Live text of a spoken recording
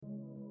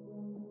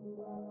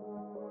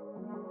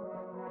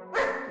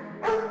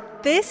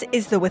This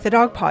is the With a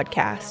Dog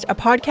podcast, a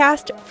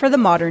podcast for the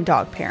modern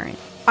dog parent.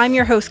 I'm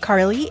your host,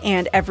 Carly,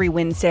 and every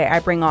Wednesday I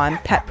bring on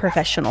pet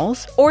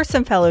professionals or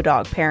some fellow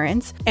dog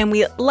parents, and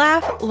we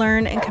laugh,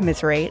 learn, and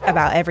commiserate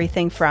about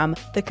everything from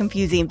the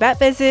confusing vet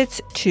visits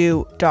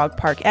to dog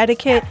park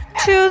etiquette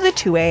to the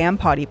 2 a.m.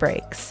 potty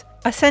breaks.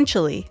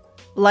 Essentially,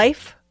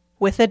 life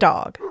with a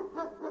dog.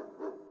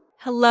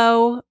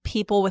 Hello,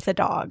 people with a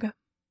dog.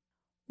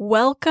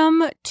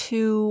 Welcome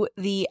to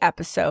the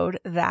episode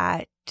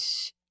that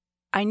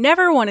I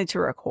never wanted to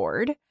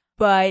record,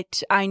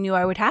 but I knew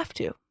I would have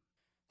to.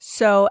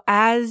 So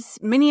as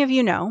many of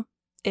you know,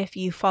 if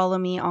you follow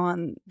me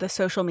on the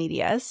social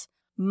medias,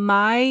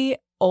 my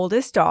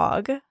oldest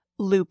dog,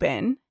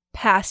 Lupin,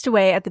 passed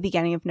away at the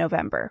beginning of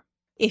November.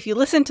 If you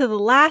listen to the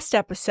last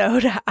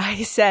episode,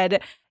 I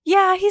said,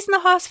 yeah, he's in the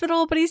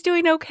hospital, but he's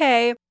doing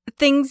okay.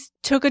 Things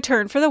took a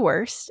turn for the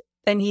worst,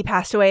 and he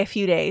passed away a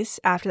few days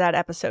after that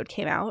episode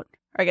came out,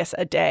 or I guess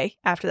a day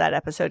after that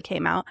episode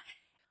came out.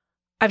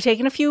 I've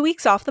taken a few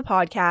weeks off the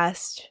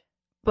podcast,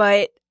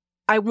 but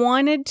I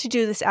wanted to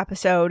do this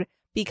episode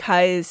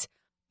because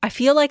I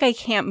feel like I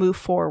can't move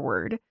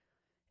forward,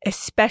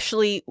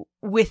 especially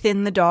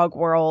within the dog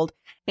world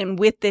and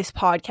with this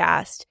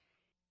podcast,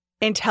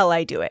 until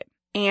I do it.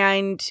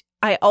 And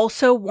I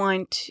also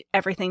want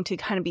everything to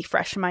kind of be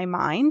fresh in my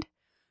mind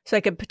so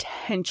I could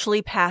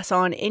potentially pass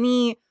on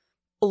any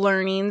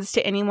learnings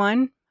to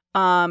anyone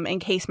in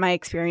case my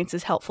experience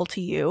is helpful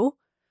to you.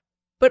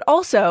 But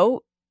also,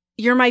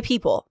 you're my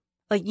people.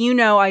 Like, you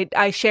know,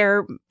 I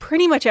share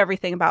pretty much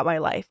everything about my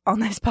life on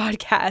this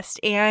podcast,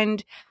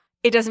 and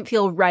it doesn't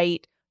feel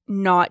right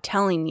not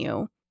telling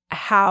you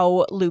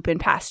how Lupin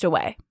passed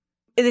away.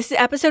 This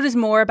episode is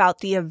more about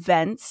the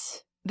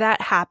events that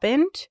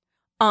happened,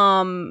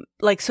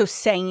 so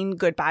saying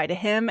goodbye to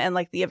him and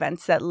like the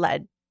events that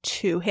led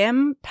to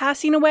him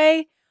passing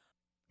away.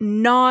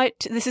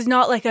 This is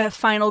not like a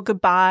final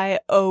goodbye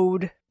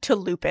ode to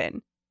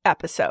Lupin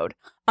episode.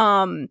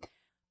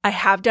 I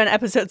have done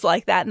episodes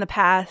like that in the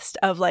past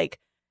of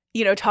like,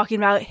 you know, talking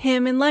about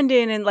him in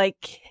London and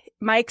like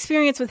my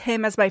experience with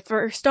him as my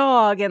first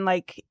dog and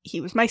like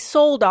he was my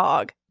soul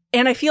dog.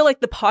 And I feel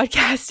like the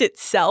podcast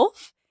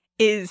itself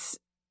is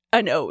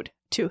an ode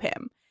to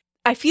him.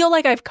 I feel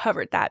like I've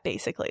covered that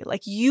basically.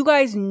 Like, you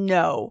guys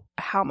know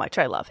how much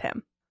I love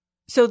him.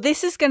 So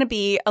this is going to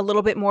be a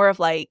little bit more of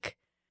like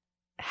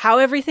how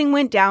everything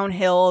went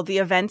downhill, the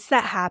events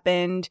that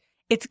happened.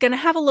 It's going to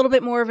have a little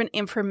bit more of an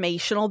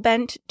informational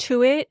bent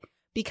to it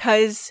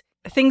because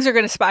things are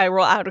going to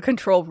spiral out of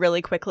control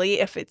really quickly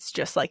if it's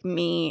just like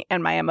me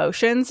and my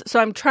emotions. So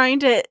I'm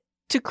trying to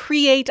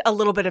create a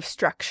little bit of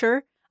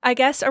structure, I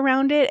guess,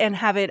 around it and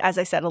have it, as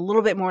I said, a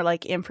little bit more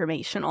like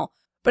informational.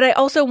 But I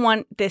also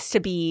want this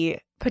to be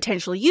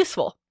potentially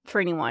useful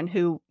for anyone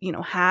who, you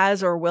know,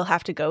 has or will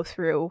have to go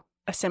through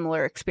a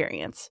similar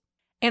experience.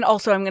 And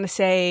also I'm going to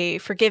say,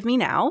 forgive me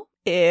now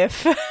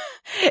if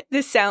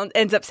this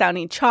ends up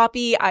sounding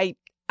choppy. I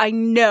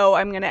know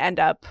I'm going to end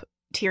up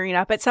tearing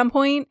up at some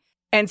point.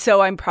 And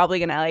so I'm probably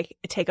going to like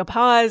take a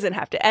pause and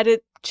have to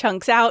edit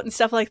chunks out and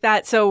stuff like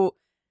that. So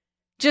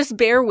just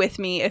bear with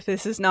me if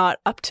this is not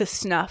up to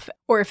snuff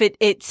or if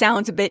it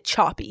sounds a bit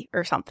choppy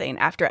or something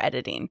after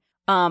editing.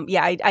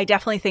 I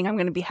definitely think I'm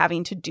going to be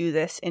having to do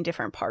this in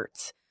different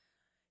parts.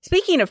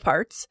 Speaking of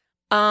parts,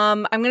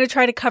 I'm going to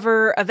try to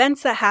cover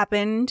events that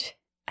happened,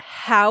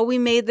 how we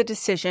made the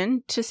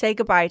decision to say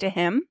goodbye to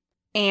him,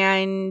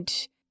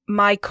 and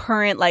my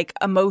current like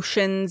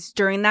emotions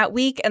during that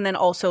week, and then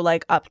also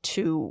like up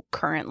to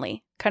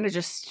currently, kind of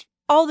just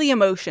all the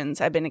emotions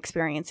I've been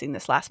experiencing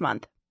this last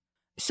month.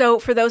 So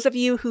for those of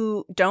you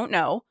who don't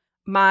know,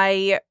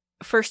 my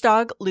first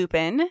dog,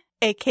 Lupin,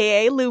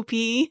 aka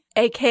Loopy,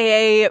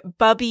 aka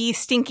Bubby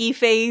Stinky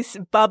Face,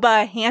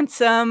 Bubba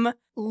Handsome,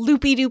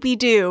 Loopy Doopy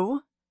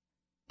Doo,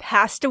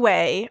 passed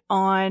away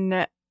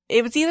on,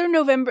 it was either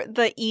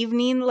the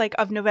evening like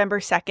of November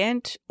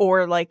 2nd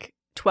or like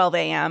 12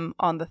 a.m.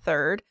 on the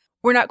 3rd.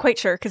 We're not quite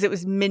sure because it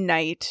was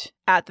midnight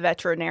at the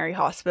veterinary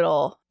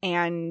hospital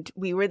and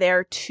we were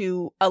there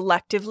to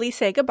electively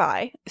say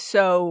goodbye.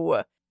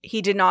 So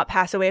he did not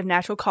pass away of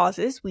natural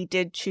causes. We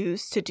did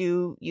choose to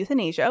do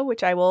euthanasia,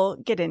 which I will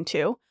get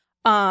into.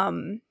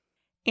 And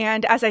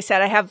as I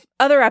said, I have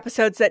other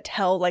episodes that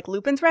tell like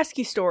Lupin's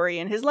rescue story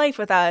and his life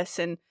with us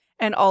and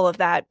all of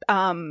that.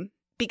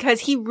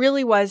 Because he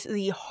really was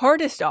the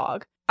hardest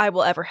dog I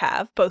will ever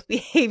have, both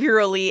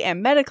behaviorally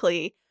and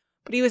medically,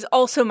 but he was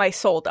also my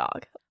soul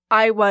dog.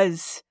 I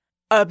was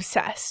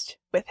obsessed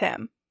with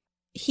him.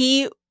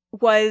 He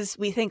was,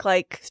 we think,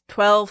 like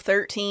 12,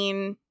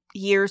 13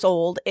 years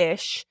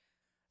old-ish.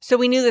 So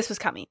we knew this was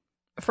coming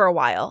for a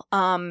while.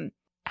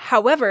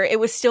 However,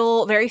 it was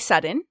still very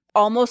sudden,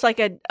 almost like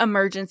an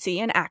emergency,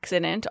 an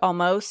accident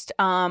almost.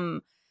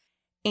 And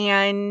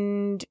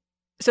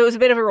so it was a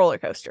bit of a roller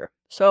coaster.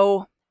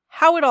 So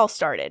how it all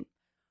started.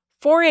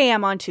 4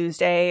 a.m. on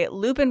Tuesday,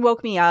 Lupin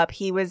woke me up.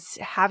 He was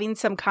having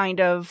some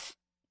kind of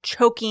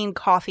choking,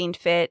 coughing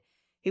fit.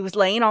 He was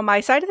laying on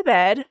my side of the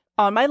bed,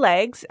 on my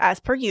legs,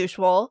 as per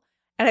usual.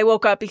 And I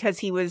woke up because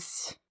he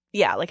was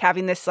yeah, like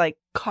having this like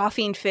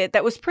coughing fit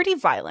that was pretty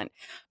violent.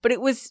 But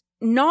it was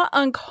not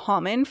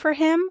uncommon for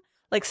him.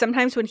 Like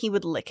sometimes when he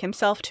would lick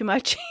himself too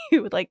much, he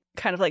would like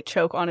kind of like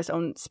choke on his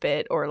own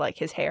spit or like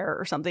his hair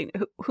or something.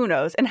 Who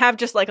knows? And have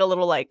just like a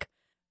little like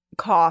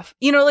cough.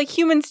 You know, like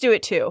humans do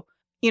it too.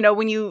 You know,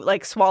 when you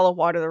like swallow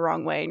water the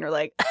wrong way and you're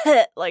like,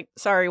 like,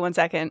 sorry, 1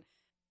 second.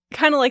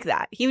 Kind of like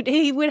that.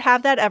 He would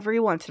have that every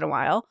once in a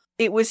while.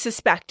 It was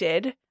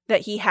suspected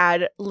that he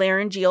had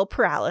laryngeal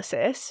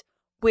paralysis,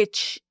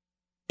 which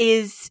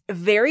is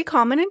very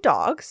common in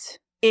dogs,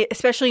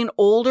 especially in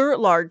older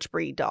large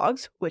breed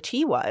dogs, which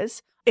he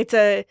was. It's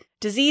a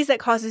disease that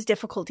causes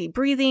difficulty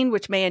breathing,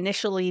 which may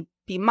initially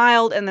be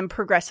mild and then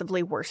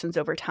progressively worsens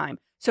over time.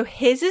 So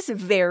his is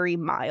very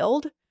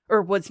mild,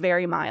 or was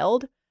very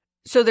mild.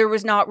 So there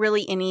was not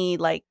really any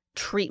like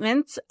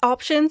treatment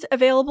options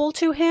available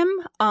to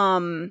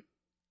him.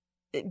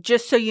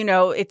 Just so you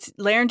know, it's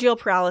laryngeal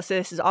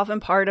paralysis is often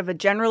part of a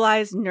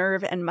generalized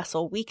nerve and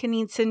muscle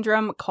weakening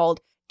syndrome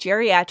called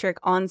geriatric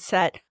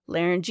onset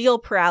laryngeal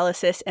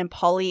paralysis and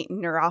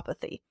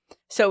polyneuropathy.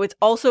 So it's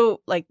also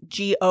like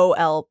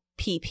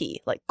GOLPP,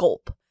 like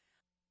gulp.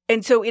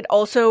 And so it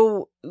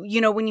also,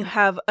 you know, when you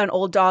have an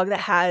old dog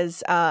that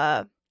has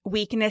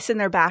weakness in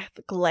their back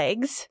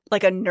legs,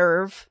 like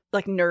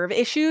nerve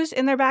issues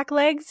in their back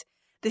legs,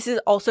 this is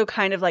also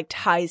kind of like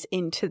ties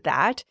into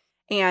that.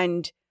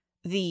 And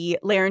the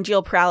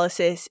laryngeal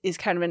paralysis is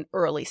kind of an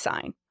early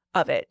sign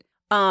of it.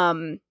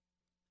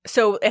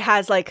 So it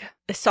has like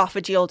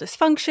esophageal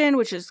dysfunction,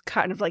 which is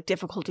kind of like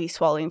difficulty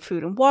swallowing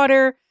food and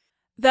water,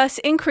 thus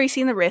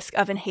increasing the risk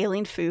of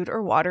inhaling food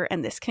or water.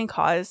 And this can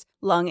cause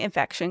lung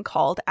infection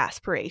called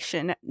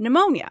aspiration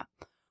pneumonia,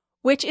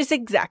 which is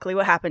exactly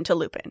what happened to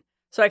Lupin.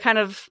 So I kind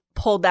of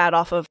pulled that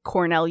off of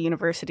Cornell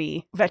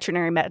University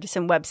veterinary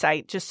medicine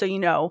website, just so you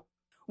know.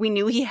 We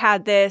knew he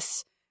had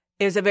this.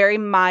 It was a very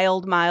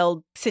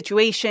mild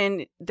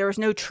situation. There was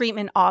no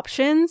treatment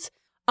options.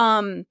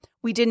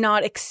 We did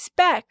not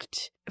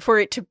expect for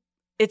it to,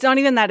 it's not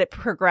even that it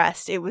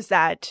progressed. It was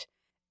that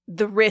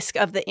the risk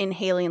of the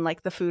inhaling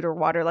like the food or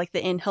water, like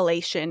the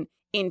inhalation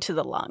into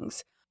the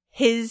lungs.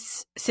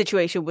 His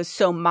situation was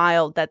so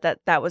mild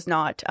that was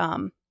not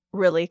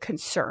really a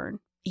concern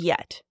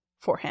yet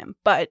for him.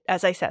 But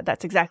as I said,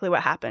 that's exactly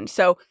what happened.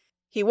 So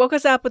he woke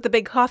us up with a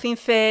big coughing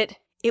fit.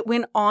 It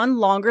went on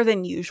longer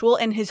than usual,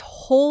 and his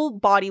whole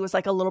body was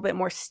like a little bit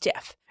more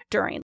stiff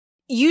during.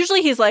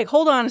 Usually he's like,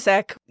 hold on a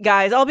sec,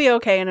 guys, I'll be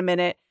okay in a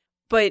minute.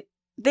 But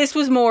this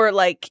was more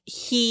like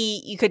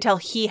you could tell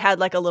he had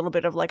like a little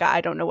bit of like, I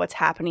don't know what's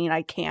happening.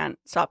 I can't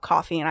stop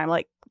coughing and I'm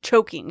like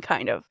choking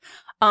kind of.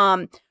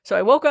 So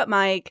I woke up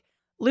Mike.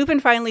 Lupin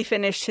finally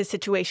finished his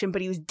situation,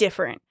 but he was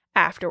different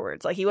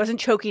afterwards. Like he wasn't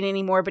choking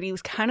anymore, but he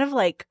was kind of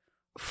like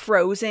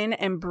frozen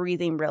and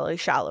breathing really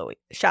shallowly.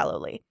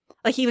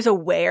 Like he was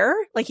aware,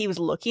 like he was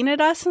looking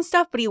at us and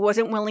stuff, but he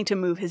wasn't willing to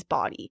move his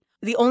body.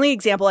 The only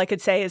example I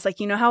could say is like,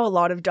 you know how a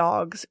lot of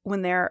dogs,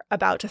 when they're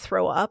about to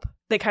throw up,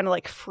 they kind of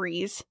like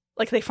freeze.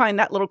 Like they find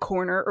that little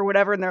corner or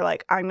whatever, and they're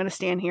like, I'm going to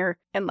stand here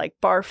and like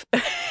barf.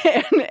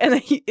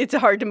 and it's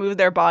hard to move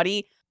their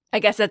body. I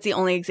guess that's the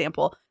only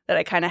example that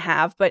I kind of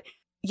have. But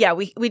yeah,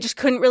 we just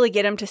couldn't really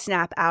get him to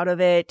snap out of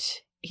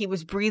it. He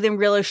was breathing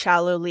really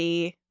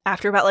shallowly.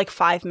 After about like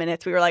 5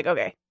 minutes, we were like,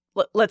 okay,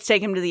 let's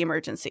take him to the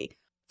emergency.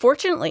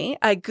 Fortunately,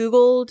 I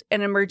Googled an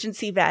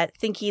emergency vet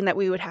thinking that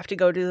we would have to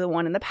go to the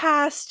one in the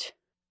past.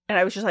 And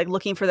I was just like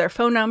looking for their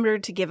phone number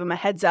to give them a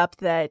heads up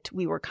that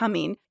we were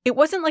coming. It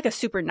wasn't like a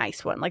super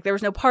nice one. Like there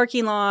was no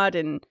parking lot,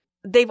 and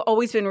they've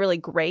always been really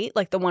great,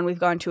 like the one we've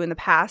gone to in the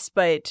past,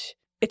 but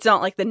it's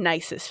not like the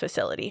nicest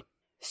facility.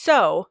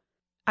 So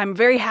I'm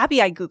very happy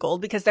I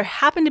Googled because there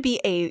happened to be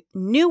a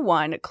new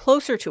one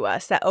closer to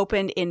us that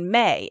opened in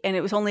May, and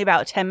it was only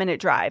about a 10-minute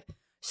drive.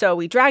 So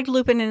we dragged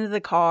Lupin into the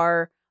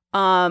car.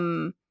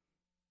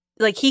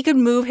 Like he could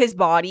move his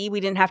body.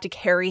 We didn't have to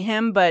carry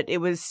him, but it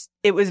was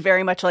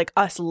very much like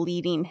us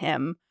leading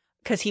him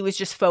because he was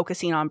just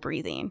focusing on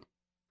breathing.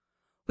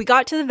 We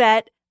got to the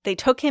vet. They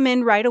took him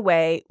in right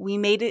away. We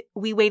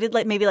waited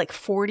like maybe like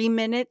 40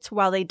 minutes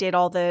while they did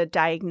all the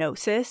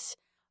diagnosis.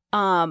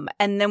 And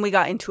then we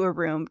got into a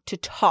room to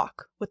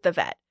talk with the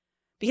vet.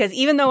 Because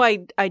even though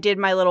I did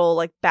my little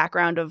like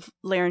background of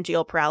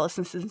laryngeal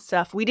paralysis and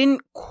stuff, we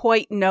didn't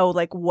quite know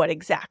like what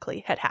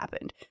exactly had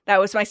happened. That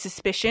was my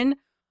suspicion.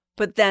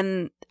 But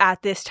then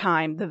at this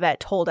time, the vet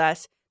told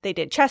us they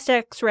did chest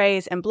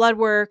x-rays and blood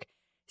work.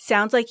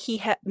 Sounds like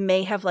he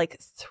may have like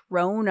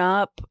thrown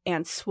up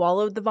and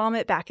swallowed the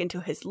vomit back into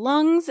his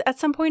lungs at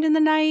some point in the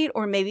night.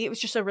 Or maybe it was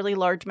just a really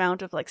large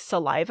amount of like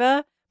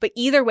saliva. But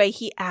either way,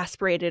 he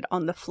aspirated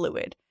on the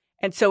fluid.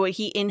 And so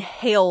he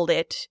inhaled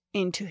it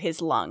into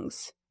his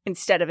lungs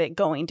instead of it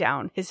going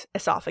down his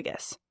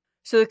esophagus.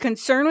 So the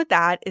concern with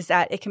that is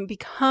that it can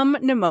become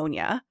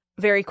pneumonia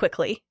very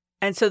quickly.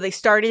 And so they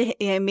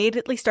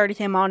immediately started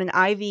him on an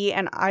IV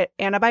and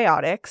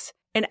antibiotics.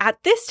 And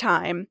at this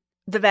time,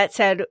 the vet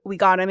said, we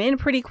got him in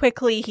pretty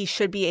quickly. He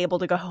should be able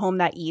to go home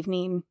that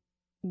evening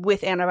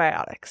with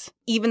antibiotics,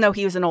 even though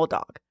he was an old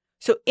dog.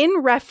 So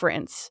in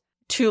reference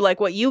to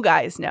like what you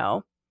guys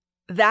know,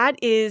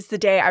 that is the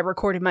day I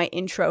recorded my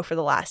intro for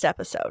the last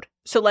episode.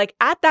 So like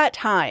at that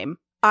time,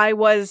 I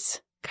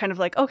was kind of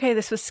like, okay,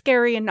 this was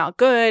scary and not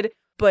good,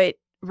 but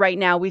right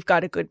now we've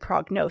got a good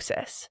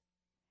prognosis.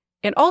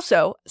 And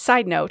also,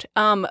 side note,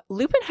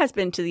 Lupin has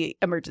been to the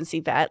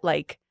emergency vet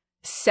like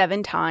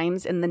 7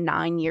 times in the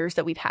 9 years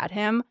that we've had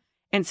him.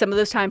 And some of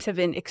those times have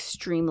been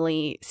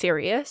extremely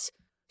serious.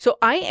 So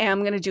I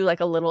am going to do like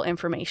a little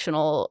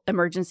informational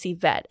emergency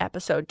vet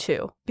episode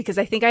too, because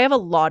I think I have a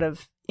lot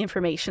of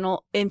information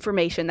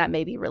that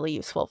may be really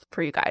useful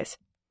for you guys.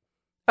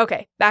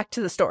 Okay, back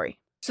to the story.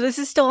 So this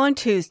is still on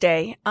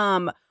Tuesday.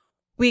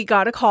 We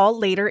got a call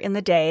later in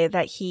the day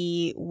that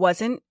he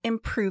wasn't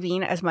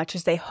improving as much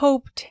as they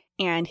hoped,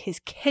 and his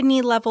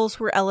kidney levels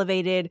were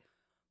elevated,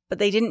 but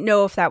they didn't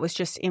know if that was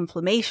just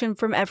inflammation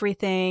from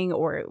everything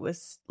or it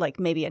was like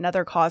maybe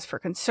another cause for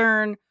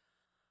concern.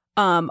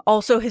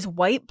 Also, his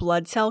white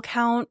blood cell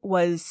count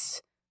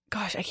was,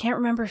 gosh, I can't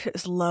remember if it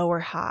was low or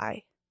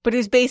high, but it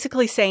was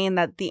basically saying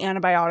that the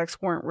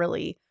antibiotics weren't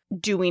really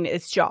doing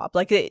its job.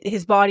 Like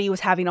his body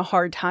was having a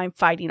hard time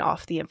fighting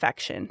off the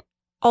infection.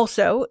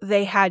 Also,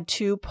 they had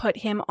to put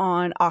him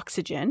on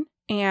oxygen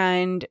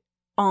and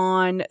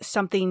on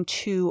something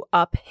to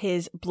up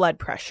his blood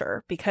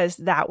pressure because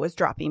that was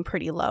dropping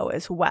pretty low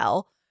as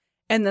well.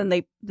 And then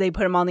they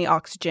put him on the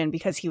oxygen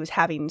because he was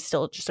having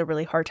still just a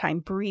really hard time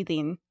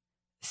breathing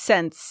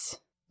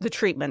since the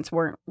treatments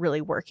weren't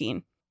really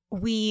working.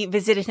 We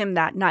visited him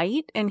that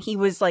night and he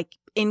was like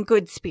in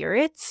good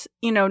spirits,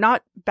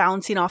 not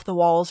bouncing off the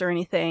walls or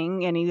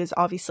anything. And he was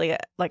obviously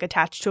like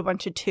attached to a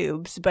bunch of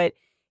tubes, but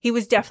he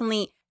was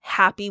definitely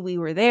happy we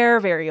were there,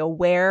 very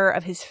aware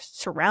of his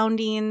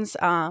surroundings,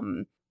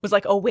 was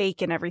like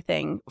awake and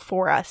everything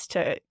for us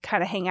to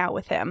kind of hang out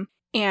with him.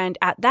 And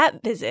at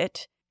that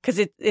visit,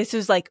 because this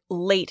was like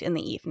late in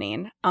the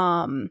evening,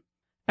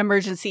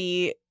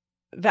 emergency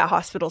vet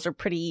hospitals are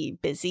pretty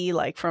busy,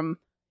 like from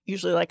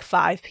usually like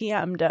 5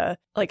 p.m. to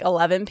like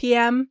 11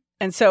 p.m.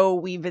 And so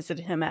we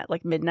visited him at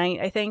like midnight,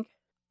 I think.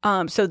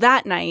 So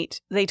that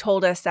night, they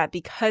told us that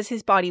because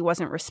his body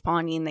wasn't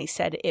responding, they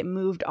said it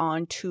moved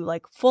on to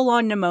like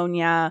full-on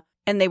pneumonia,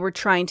 and they were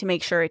trying to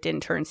make sure it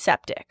didn't turn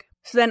septic.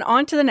 So then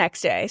on to the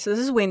next day. So this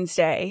is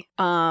Wednesday,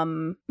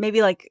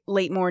 maybe like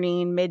late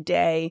morning,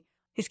 midday.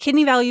 His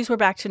kidney values were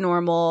back to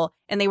normal,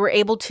 and they were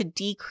able to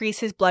decrease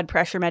his blood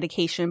pressure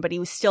medication, but he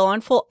was still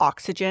on full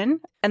oxygen.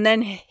 And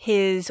then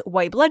his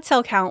white blood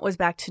cell count was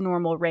back to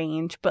normal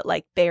range, but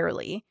like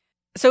barely.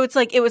 So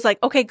it was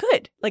like, okay,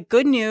 good. Like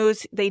good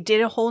news. They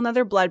did a whole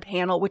nother blood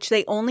panel, which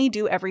they only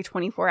do every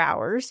 24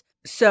 hours.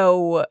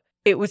 So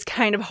it was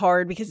kind of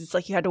hard because it's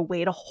like you had to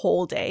wait a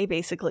whole day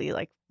basically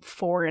like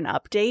for an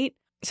update.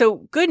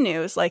 So good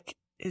news, like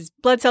his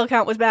blood cell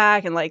count was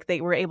back and like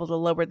they were able to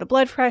lower the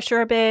blood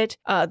pressure a bit,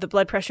 the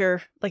blood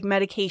pressure like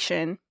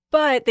medication.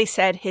 But they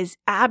said his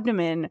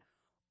abdomen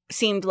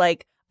seemed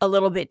like a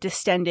little bit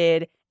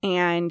distended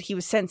and he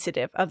was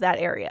sensitive of that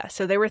area.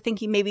 So they were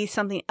thinking maybe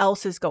something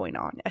else is going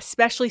on,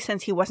 especially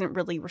since he wasn't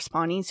really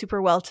responding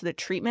super well to the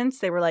treatments.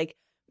 They were like,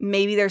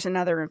 maybe there's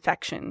another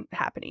infection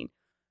happening.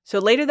 So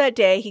later that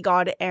day, he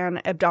got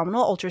an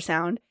abdominal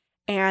ultrasound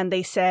and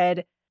they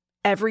said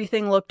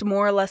everything looked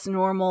more or less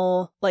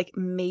normal. Like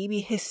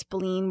maybe his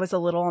spleen was a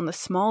little on the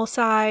small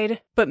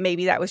side, but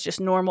maybe that was just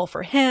normal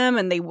for him.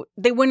 And they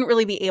wouldn't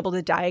really be able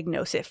to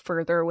diagnose it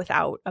further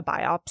without a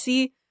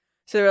biopsy.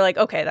 So they were like,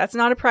 okay, that's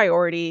not a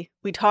priority.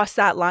 We tossed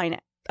that line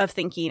of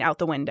thinking out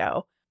the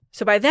window.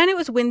 So by then it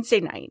was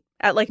Wednesday night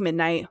at like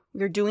midnight.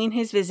 We were doing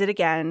his visit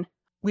again.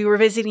 We were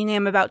visiting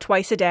him about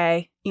twice a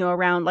day,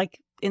 around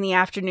like in the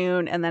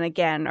afternoon and then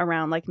again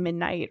around like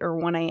midnight or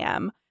 1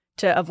 a.m.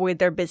 to avoid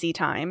their busy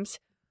times.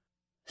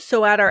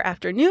 So at our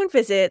afternoon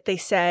visit, they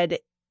said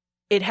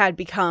it had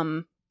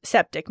become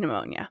septic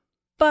pneumonia,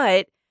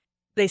 but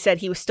they said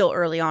he was still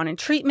early on in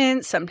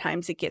treatment.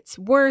 Sometimes it gets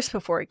worse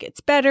before it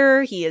gets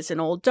better. He is an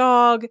old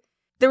dog.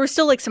 There was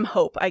still like some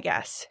hope, I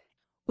guess.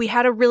 We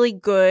had a really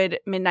good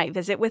midnight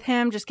visit with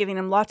him, just giving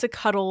him lots of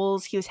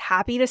cuddles. He was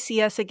happy to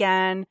see us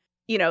again.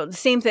 The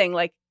same thing,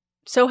 like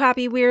so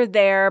happy we were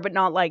there, but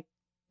not like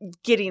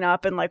getting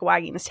up and like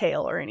wagging his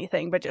tail or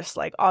anything, but just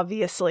like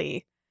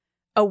obviously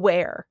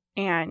aware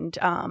and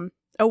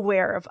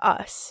aware of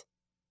us.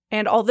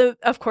 And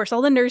of course,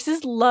 all the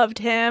nurses loved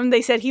him.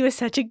 They said he was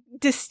such a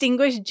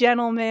distinguished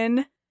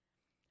gentleman.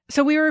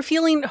 So we were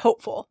feeling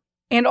hopeful.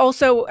 And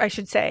also, I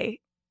should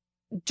say,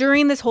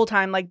 during this whole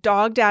time, like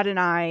Dog Dad and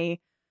I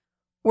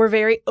were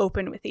very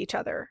open with each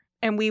other.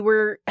 And we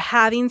were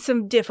having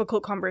some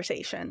difficult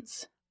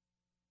conversations.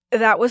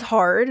 That was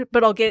hard,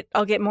 but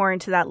I'll get more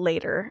into that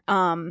later.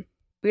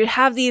 We would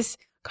have these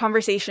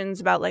conversations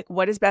about like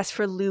what is best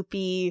for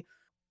Loopy,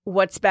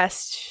 what's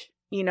best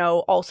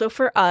also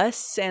for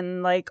us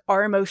and like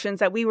our emotions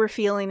that we were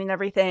feeling and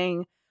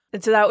everything.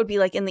 And so that would be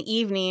like in the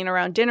evening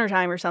around dinner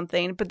time or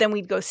something. But then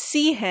we'd go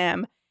see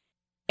him.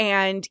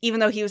 And even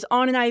though he was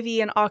on an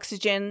IV and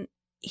oxygen,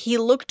 he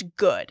looked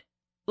good.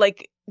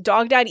 Like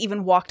Dog Dad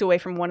even walked away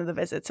from one of the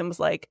visits and was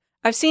like,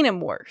 I've seen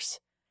him worse.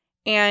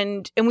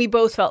 And we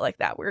both felt like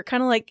that. We were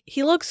kind of like,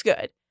 he looks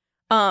good.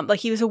 Like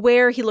he was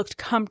aware, he looked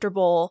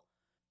comfortable,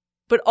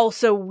 but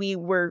also we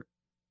were,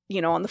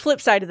 on the flip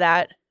side of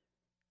that,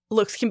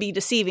 looks can be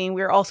deceiving.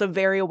 We were also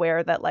very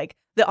aware that like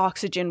the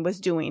oxygen was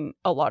doing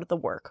a lot of the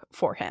work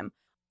for him.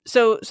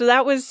 So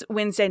that was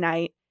Wednesday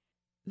night.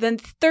 Then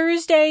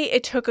Thursday,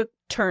 it took a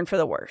turn for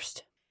the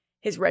worst.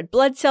 His red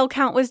blood cell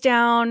count was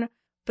down,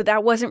 but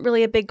that wasn't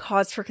really a big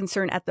cause for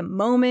concern at the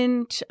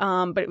moment.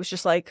 But it was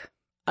just like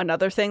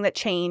another thing that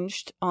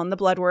changed on the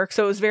blood work.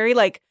 So it was very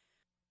like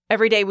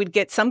every day we'd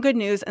get some good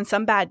news and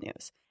some bad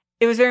news.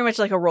 It was very much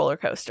like a roller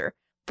coaster.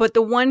 But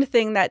the one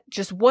thing that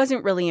just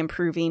wasn't really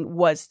improving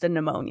was the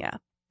pneumonia.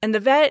 And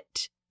the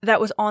vet that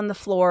was on the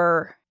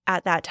floor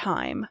at that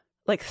time,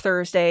 like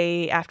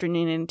Thursday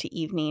afternoon into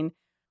evening,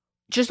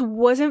 just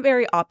wasn't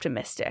very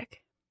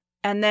optimistic.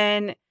 And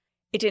then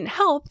it didn't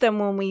help that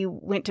when we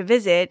went to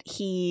visit,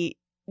 he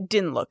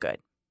didn't look good.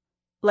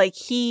 Like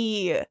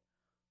he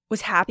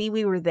was happy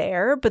we were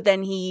there, but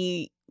then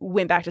he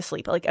went back to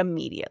sleep like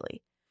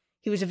immediately.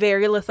 He was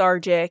very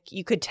lethargic.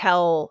 You could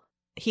tell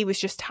he was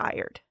just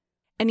tired.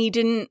 And he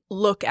didn't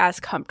look as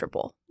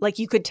comfortable. Like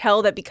you could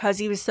tell that because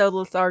he was so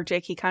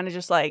lethargic, he kind of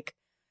just like,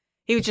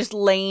 he was just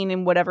laying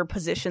in whatever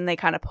position they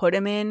kind of put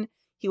him in.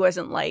 He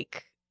wasn't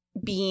like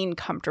being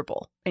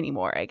comfortable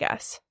anymore, I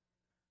guess.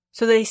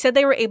 So they said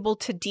they were able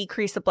to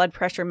decrease the blood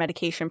pressure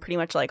medication pretty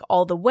much like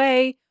all the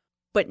way,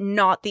 but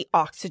not the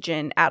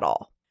oxygen at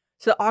all.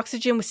 So the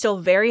oxygen was still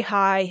very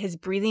high. His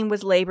breathing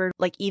was labored,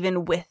 like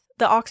even with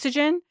the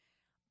oxygen.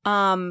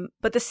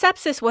 But the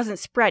sepsis wasn't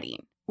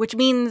spreading, which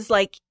means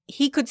like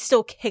he could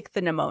still kick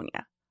the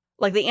pneumonia.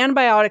 Like the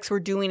antibiotics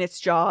were doing its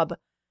job,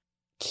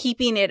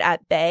 keeping it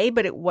at bay,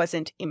 but it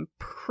wasn't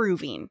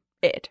improving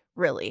it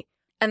really.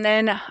 And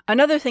then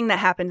another thing that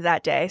happened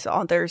that day, so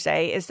on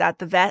Thursday, is that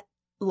the vet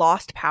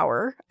lost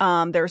power.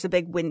 There was a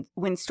big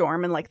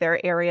windstorm and like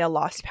their area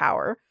lost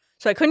power.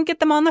 So I couldn't get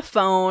them on the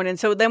phone. And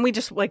so then we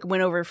just like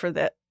went over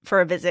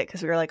for a visit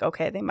because we were like,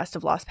 okay, they must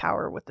have lost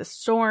power with the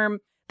storm.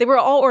 They were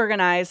all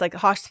organized, like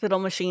hospital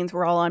machines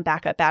were all on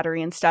backup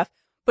battery and stuff.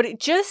 But it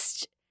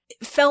just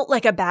felt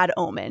like a bad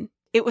omen.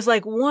 It was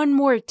like one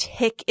more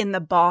tick in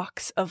the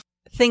box of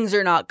things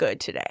are not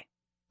good today.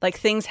 Like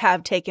things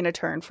have taken a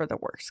turn for the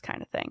worse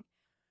kind of thing.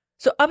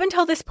 So up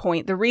until this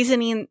point, the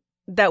reasoning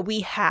that we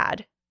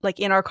had, like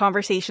in our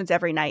conversations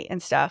every night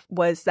and stuff,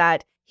 was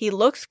that he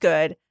looks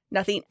good.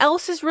 Nothing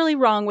else is really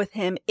wrong with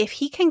him. If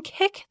he can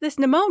kick this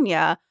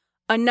pneumonia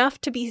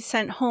enough to be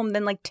sent home,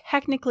 then like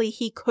technically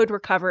he could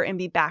recover and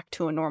be back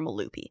to a normal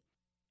Loopy.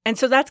 And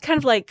so that's kind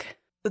of like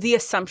the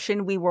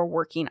assumption we were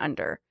working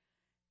under.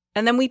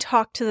 And then we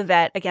talked to the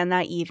vet again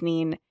that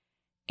evening.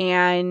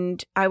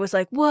 And I was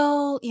like,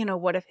 well,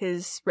 what if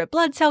his red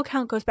blood cell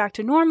count goes back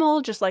to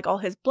normal, just like all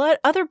his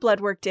other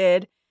blood work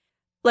did?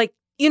 Like,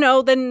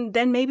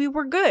 then maybe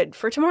we're good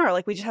for tomorrow.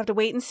 Like we just have to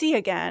wait and see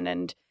again.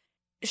 And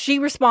she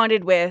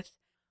responded with,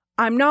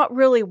 I'm not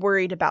really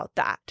worried about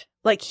that.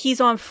 Like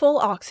he's on full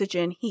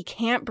oxygen. He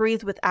can't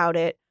breathe without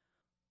it.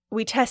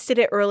 We tested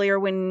it earlier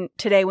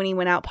today when he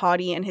went out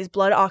potty and his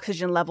blood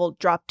oxygen level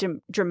dropped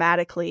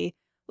dramatically.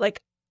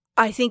 Like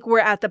I think we're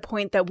at the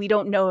point that we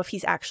don't know if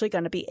he's actually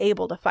going to be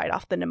able to fight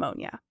off the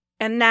pneumonia.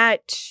 And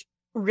that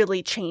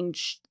really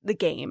changed the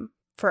game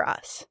for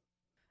us.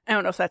 I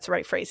don't know if that's the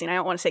right phrasing. I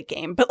don't want to say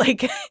game, but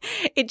like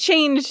it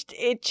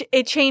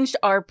changed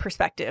our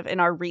perspective and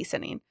our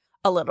reasoning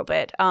a little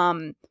bit.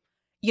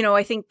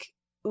 I think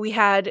we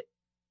had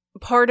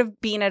part of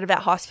being at a vet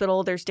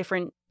hospital, there's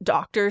different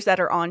doctors that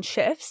are on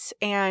shifts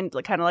and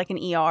kind of like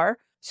an ER.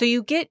 So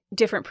you get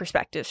different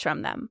perspectives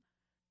from them.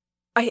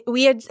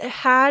 We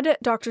had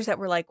doctors that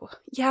were like,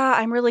 yeah,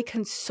 I'm really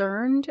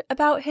concerned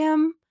about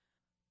him,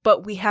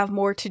 but we have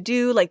more to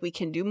do. Like we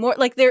can do more.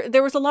 Like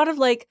there was a lot of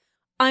like,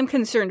 I'm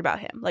concerned about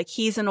him. Like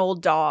he's an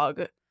old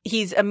dog.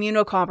 He's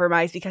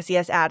immunocompromised because he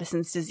has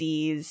Addison's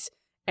disease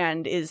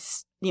and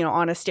is,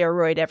 on a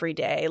steroid every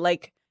day.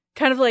 Like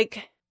kind of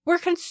like we're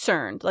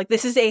concerned. Like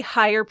this is a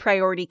higher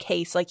priority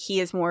case. Like he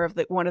is more of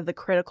one of the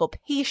critical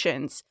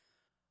patients,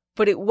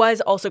 but it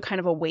was also kind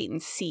of a wait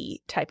and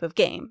see type of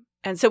game.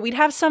 And so we'd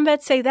have some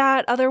vets say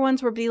that. Other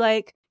ones would be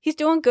like, he's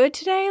doing good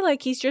today.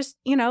 Like he's just,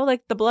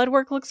 like the blood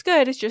work looks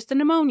good. It's just the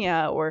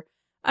pneumonia. Or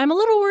I'm a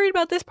little worried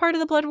about this part of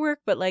the blood work,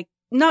 but like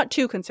not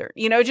too concerned,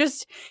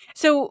 just.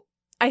 So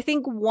I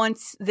think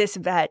once this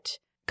vet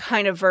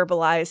kind of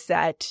verbalized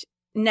that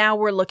now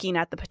we're looking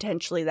at the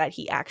potentially that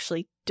he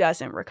actually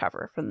doesn't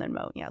recover from the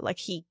pneumonia. Like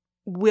he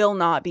will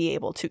not be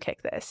able to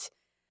kick this.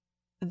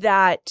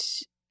 That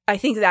I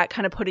think that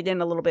kind of put it in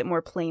a little bit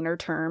more plainer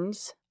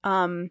terms.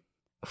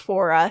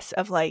 For us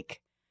of like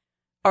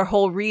our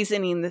whole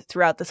reasoning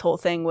throughout this whole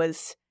thing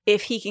was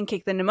if he can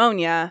kick the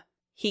pneumonia,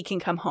 he can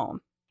come home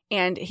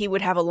and he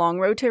would have a long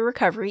road to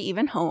recovery,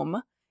 even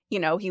home.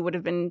 He would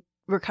have been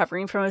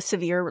recovering from a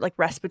severe like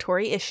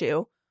respiratory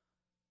issue.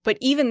 But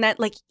even that,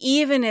 like,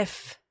 even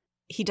if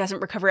he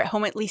doesn't recover at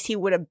home, at least he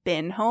would have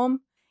been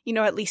home.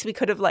 At least we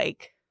could have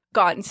like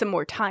gotten some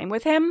more time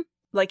with him,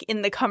 like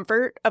in the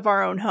comfort of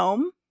our own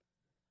home.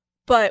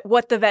 But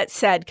what the vet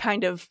said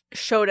kind of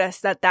showed us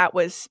that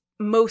was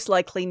most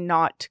likely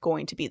not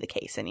going to be the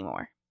case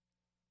anymore.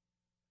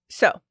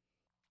 So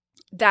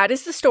that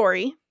is the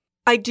story.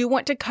 I do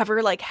want to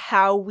cover like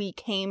how we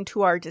came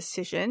to our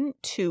decision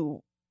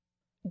to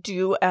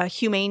do a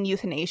humane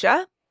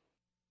euthanasia.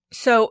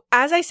 So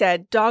as I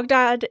said, Dog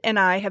Dad and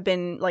I have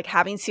been like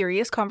having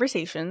serious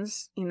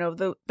conversations,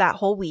 that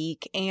whole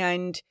week.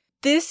 And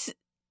this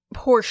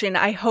portion,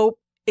 I hope,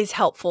 is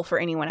helpful for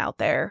anyone out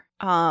there.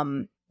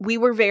 We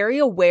were very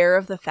aware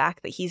of the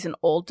fact that he's an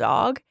old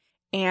dog,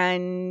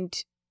 and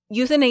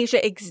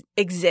euthanasia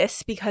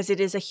exists because it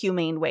is a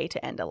humane way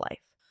to end a life.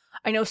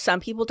 I know some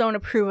people don't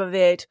approve of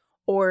it,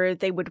 or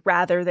they would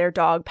rather their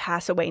dog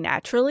pass away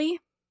naturally.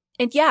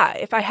 And yeah,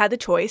 if I had the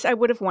choice, I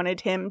would have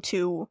wanted him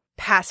to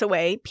pass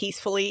away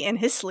peacefully in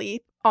his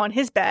sleep on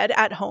his bed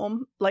at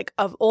home, like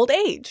of old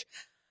age.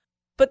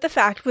 But the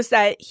fact was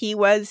that he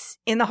was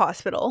in the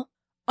hospital,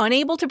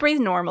 unable to breathe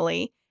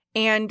normally,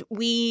 and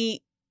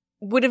we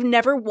would have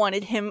never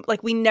wanted him,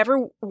 like we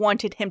never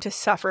wanted him to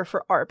suffer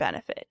for our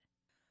benefit.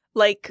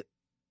 Like,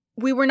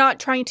 we were not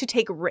trying to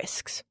take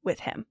risks with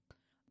him.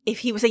 If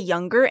he was a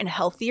younger and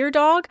healthier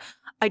dog,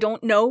 I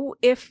don't know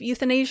if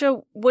euthanasia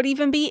would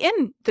even be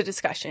in the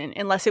discussion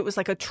unless it was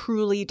like a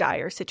truly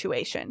dire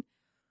situation.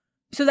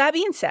 So that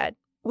being said,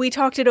 we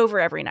talked it over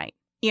every night,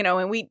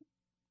 and we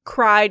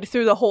cried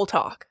through the whole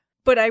talk.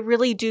 But I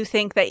really do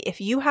think that if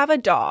you have a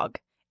dog,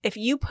 if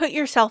you put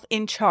yourself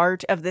in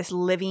charge of this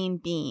living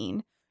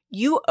being,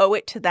 you owe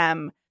it to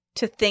them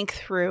to think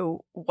through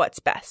what's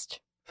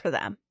best for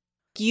them.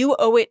 You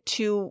owe it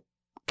to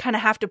kind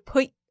of have to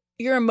put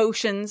your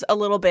emotions a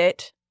little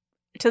bit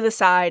to the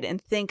side and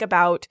think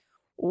about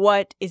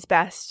what is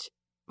best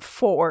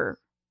for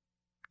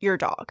your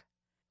dog.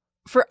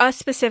 For us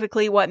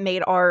specifically, what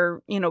made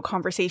our,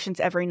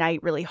 conversations every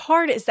night really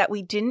hard is that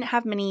we didn't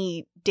have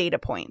many data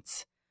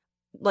points.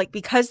 Like,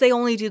 because they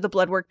only do the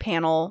blood work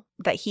panel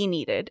that he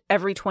needed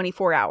every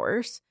 24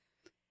 hours.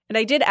 And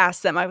I did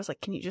ask them, I was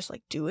like, can you just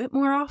like do it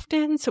more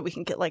often so we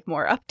can get like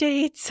more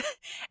updates?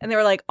 And they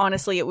were like,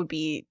 honestly, it would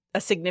be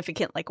a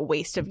significant like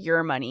waste of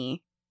your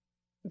money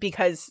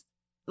because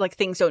like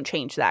things don't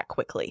change that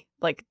quickly.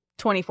 Like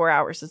 24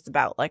 hours is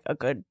about like a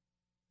good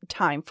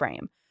time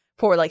frame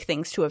for like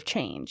things to have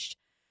changed.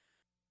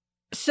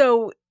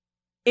 So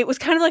it was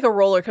kind of like a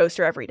roller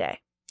coaster every day.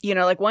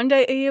 Like one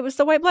day it was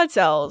the white blood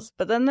cells,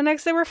 but then the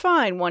next they were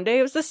fine. One day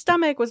it was the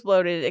stomach was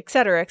bloated, et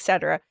cetera, et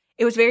cetera.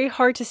 It was very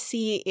hard to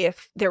see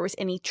if there was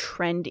any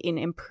trend in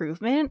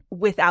improvement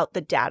without the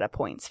data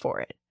points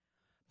for it.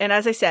 And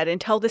as I said,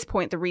 until this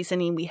point, the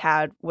reasoning we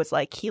had was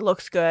like, he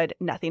looks good.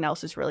 Nothing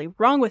else is really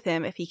wrong with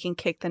him. If he can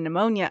kick the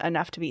pneumonia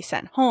enough to be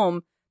sent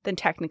home, then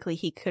technically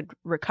he could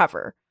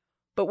recover.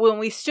 But when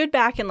we stood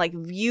back and like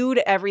viewed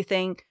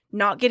everything,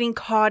 not getting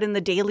caught in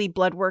the daily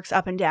blood works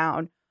up and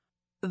down,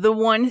 the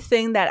one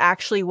thing that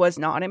actually was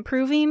not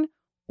improving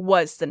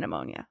was the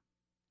pneumonia.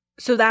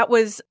 So that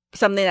was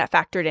something that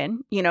factored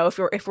in,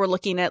 if we're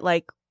looking at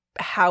like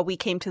how we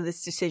came to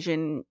this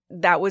decision,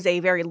 that was a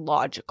very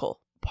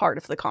logical part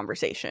of the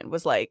conversation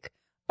was like,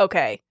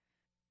 okay,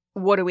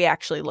 what are we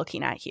actually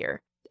looking at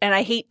here? And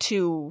I hate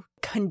to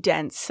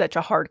condense such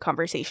a hard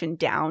conversation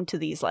down to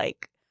these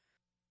like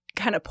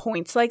kind of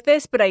points like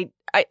this, but I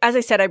as I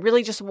said, I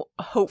really just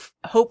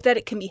hope that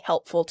it can be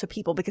helpful to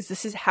people because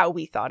this is how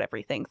we thought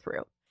everything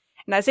through.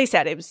 And as I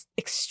said, it was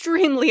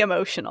extremely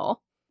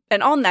emotional.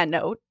 And on that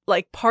note,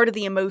 like part of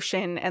the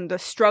emotion and the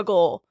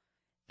struggle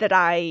that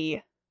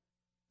I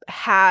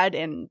had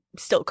and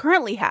still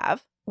currently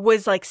have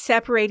was like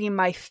separating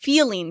my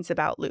feelings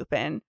about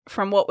Lupin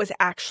from what was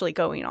actually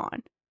going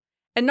on.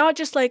 And not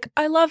just like,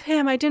 I love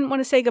him, I didn't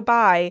want to say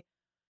goodbye,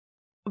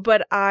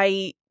 but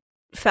I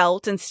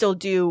felt and still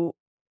do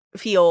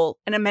feel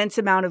an immense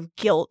amount of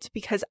guilt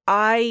because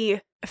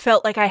I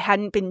felt like I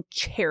hadn't been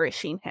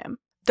cherishing him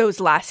those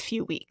last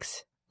few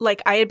weeks.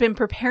 Like I had been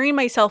preparing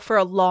myself for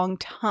a long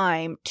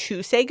time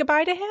to say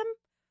goodbye to him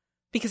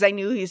because I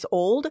knew he's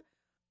old.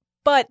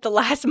 But the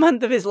last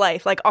month of his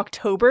life, like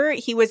October,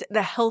 he was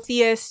the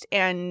healthiest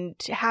and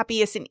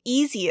happiest and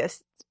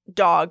easiest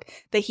dog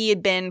that he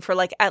had been for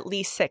like at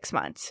least 6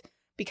 months.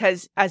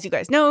 Because as you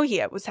guys know,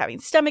 he was having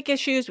stomach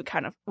issues.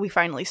 We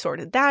finally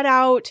sorted that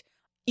out.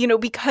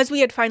 Because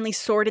we had finally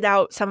sorted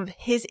out some of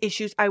his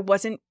issues, I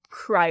wasn't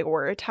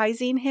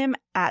prioritizing him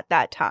at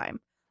that time.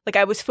 Like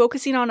I was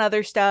focusing on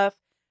other stuff.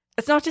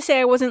 It's not to say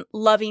I wasn't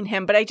loving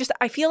him, but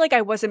I feel like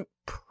I wasn't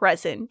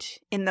present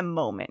in the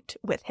moment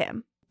with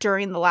him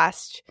during the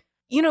last,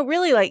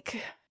 really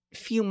like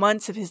few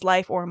months of his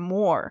life or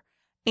more.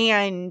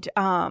 And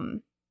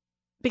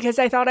because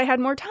I thought I had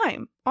more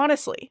time,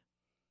 honestly.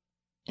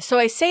 So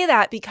I say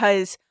that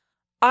because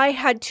I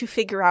had to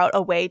figure out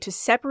a way to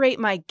separate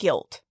my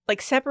guilt,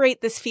 like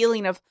separate this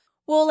feeling of,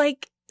 well,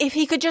 like if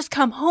he could just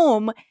come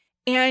home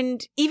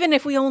and even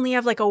if we only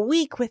have like a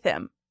week with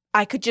him,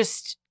 I could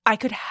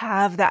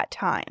have that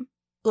time.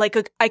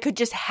 Like I could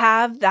just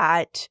have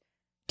that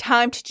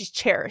time to just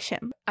cherish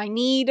him. I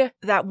need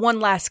that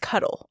one last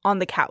cuddle on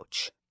the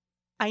couch.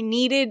 I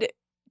needed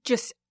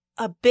just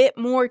a bit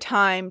more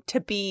time to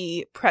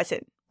be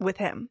present with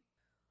him.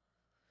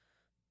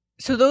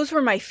 So those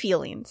were my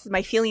feelings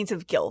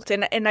of guilt.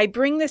 And I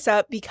bring this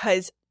up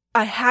because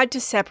I had to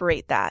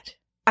separate that.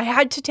 I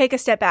had to take a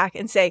step back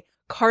and say,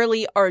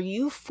 Carly, are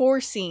you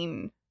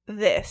forcing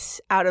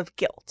this out of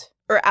guilt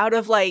or out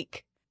of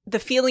like the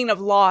feeling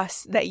of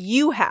loss that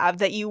you have,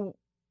 that you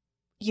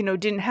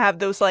didn't have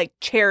those like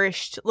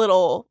cherished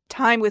little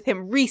time with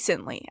him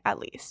recently, at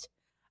least.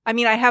 I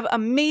mean, I have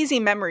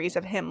amazing memories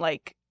of him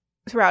like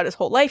throughout his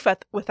whole life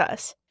with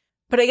us.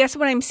 But I guess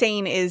what I'm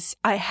saying is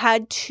I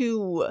had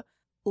to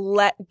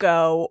let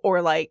go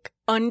or like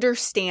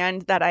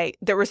understand that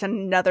there was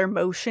another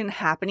motion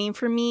happening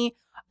for me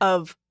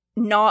of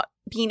not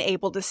being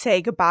able to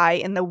say goodbye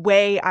in the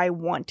way I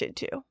wanted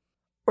to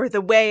or the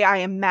way I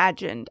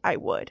imagined I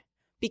would,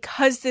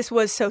 because this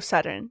was so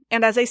sudden.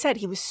 And as I said,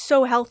 he was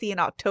so healthy in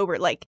October.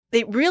 Like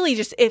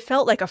it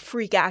felt like a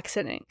freak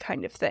accident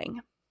kind of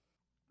thing.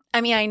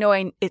 I mean, I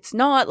know it's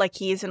not like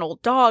he is an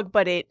old dog,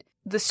 but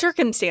the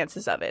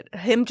circumstances of it,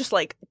 him just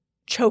like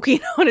choking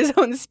on his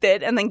own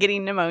spit and then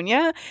getting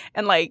pneumonia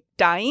and like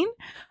dying.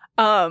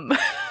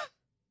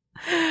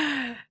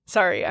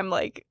 Sorry, I'm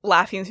like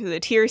laughing through the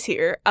tears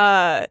here.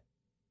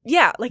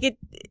 Yeah, like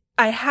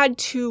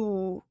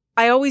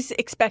I always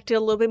expected a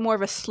little bit more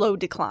of a slow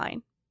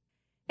decline.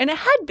 And it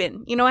had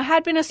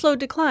been a slow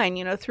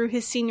decline, through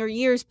his senior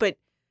years, but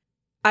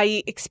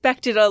I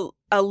expected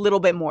a little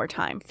bit more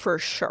time for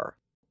sure.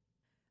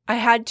 I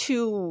had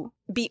to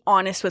be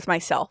honest with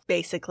myself,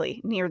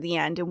 basically, near the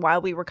end. And while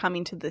we were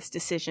coming to this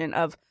decision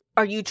of,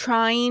 are you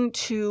trying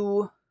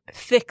to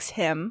fix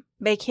him,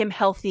 make him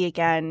healthy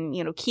again,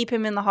 keep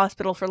him in the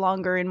hospital for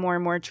longer and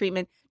more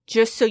treatment,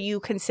 just so you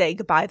can say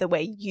goodbye the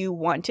way you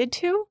wanted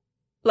to?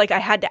 Like, I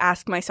had to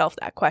ask myself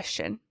that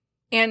question.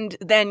 And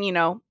then,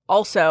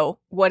 also,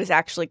 what is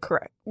actually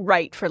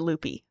right for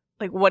Loopy?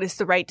 Like, what is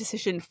the right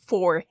decision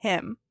for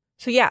him?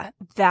 So yeah,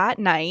 that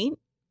night,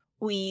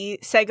 we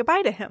said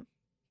goodbye to him.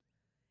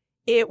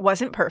 It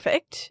wasn't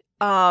perfect,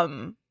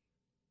 but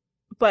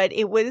I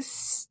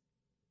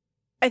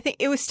think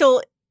it was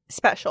still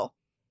special.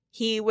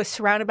 He was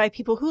surrounded by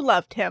people who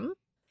loved him.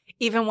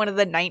 Even one of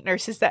the night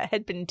nurses that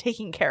had been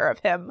taking care of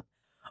him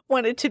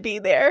wanted to be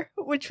there,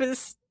 which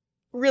was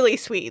really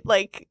sweet.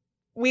 Like,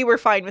 we were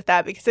fine with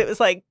that because it was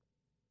like,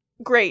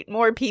 great,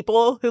 more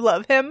people who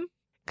love him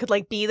could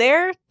like be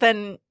there.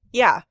 Then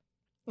yeah,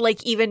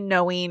 like even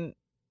knowing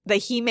that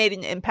he made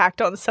an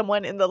impact on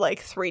someone in the like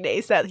 3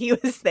 days that he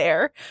was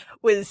there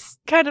was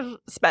kind of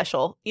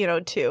special,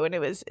 too. And it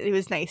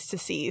was nice to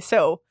see.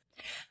 So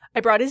I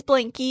brought his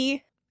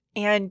blankie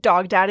and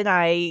Dog Dad and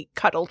I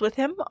cuddled with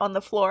him on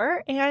the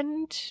floor,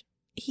 and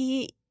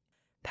he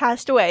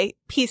passed away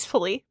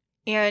peacefully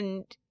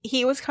and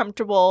he was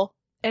comfortable.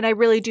 And I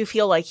really do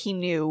feel like he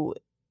knew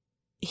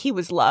he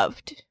was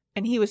loved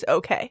and he was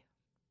okay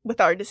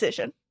with our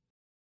decision.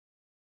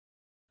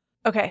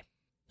 Okay.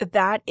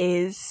 That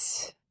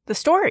is the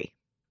story.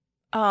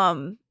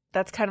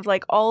 That's kind of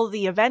like all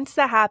the events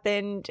that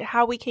happened,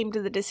 how we came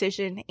to the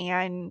decision,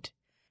 and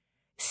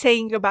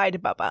saying goodbye to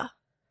Bubba.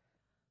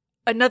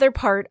 Another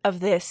part of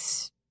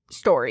this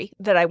story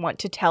that I want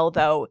to tell,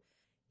 though,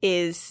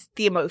 is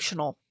the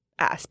emotional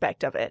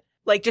aspect of it.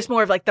 Like, just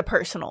more of like the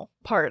personal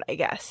part, I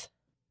guess.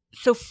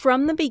 So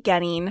from the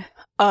beginning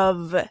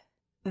of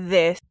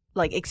this,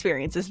 like,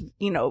 experiences,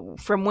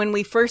 from when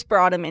we first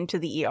brought him into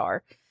the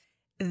ER,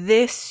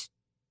 this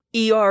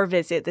ER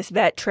visit, this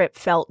vet trip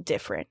felt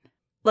different.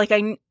 Like,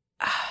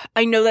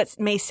 I know that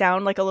may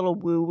sound like a little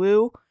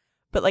woo-woo,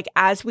 but like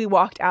as we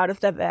walked out of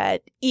the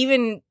vet,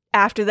 even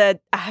after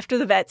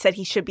the vet said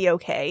he should be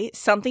okay,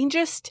 something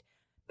just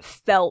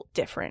felt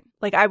different.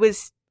 Like, I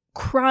was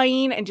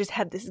crying and just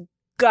had this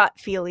gut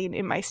feeling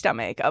in my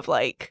stomach of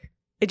like,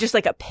 it just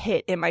like a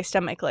pit in my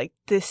stomach. Like,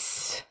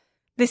 this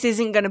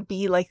isn't going to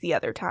be like the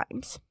other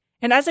times.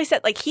 And as I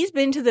said, like, he's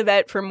been to the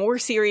vet for more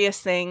serious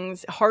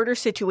things, harder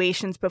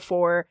situations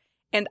before,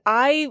 and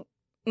I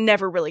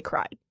never really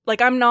cried.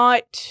 Like, I'm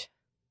not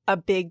a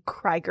big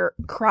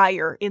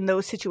crier in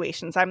those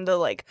situations. I'm the,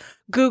 like,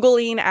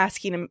 Googling,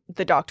 asking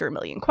the doctor a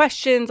million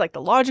questions, like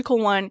the logical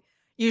one.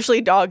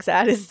 Usually Dog's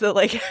Ad is the,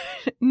 like,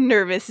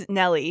 nervous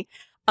Nelly.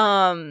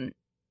 But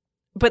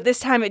this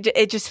time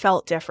it just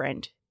felt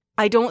different.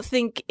 I don't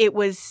think it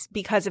was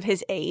because of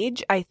his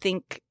age. I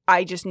think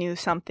I just knew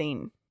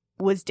something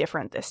was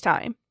different this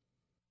time.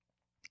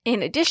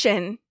 In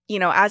addition,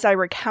 as I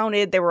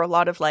recounted, there were a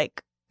lot of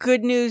like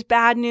good news,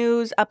 bad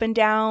news, up and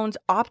downs,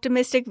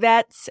 optimistic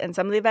vets, and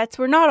some of the vets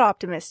were not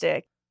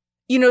optimistic.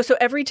 So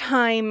every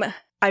time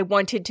I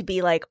wanted to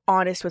be like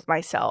honest with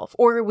myself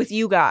or with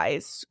you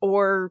guys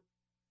or,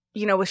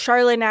 with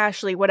Charlotte and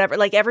Ashley, whatever,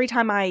 like every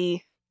time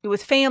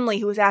with family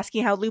who was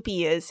asking how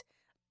Loopy is,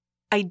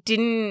 I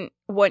didn't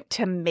want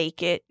to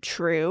make it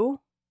true.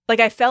 Like,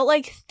 I felt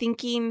like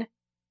thinking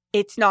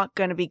it's not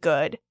going to be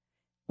good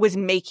was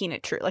making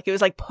it true. Like, it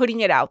was like putting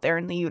it out there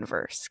in the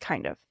universe,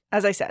 kind of.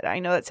 As I said, I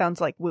know that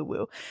sounds like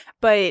woo-woo,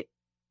 but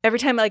every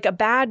time like a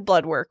bad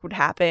blood work would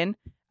happen,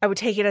 I would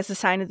take it as a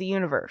sign of the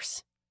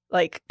universe.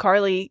 Like,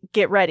 Carly,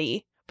 get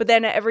ready. But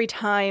then every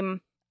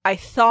time I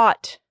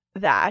thought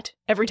that,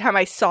 every time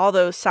I saw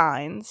those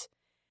signs,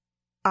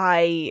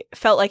 I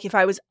felt like if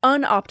I was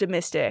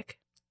unoptimistic,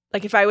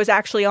 like if I was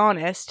actually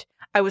honest,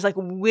 I was like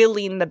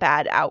willing the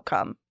bad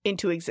outcome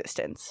into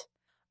existence.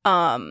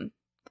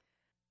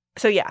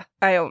 So yeah,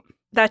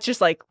 that's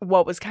just like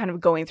what was kind of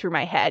going through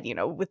my head, you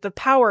know, with the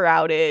power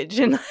outage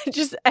and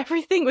just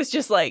everything was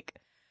just like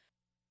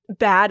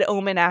bad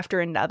omen after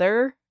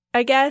another,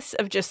 I guess,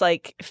 of just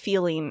like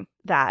feeling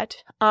that.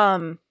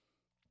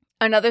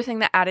 Another thing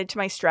that added to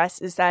my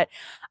stress is that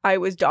I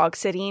was dog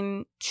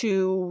sitting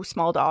 2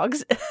 small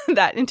dogs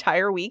that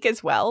entire week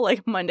as well,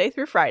 like Monday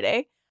through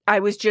Friday. I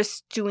was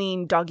just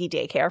doing doggy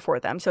daycare for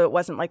them. So it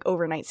wasn't like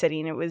overnight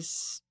sitting. It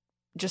was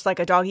just like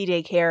a doggy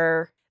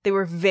daycare. They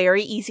were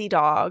very easy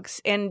dogs.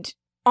 And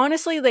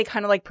honestly, they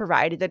kind of like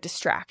provided a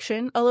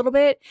distraction a little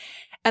bit.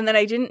 And then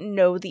I didn't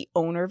know the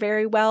owner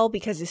very well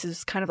because this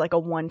is kind of like a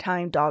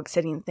one-time dog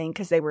sitting thing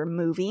because they were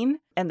moving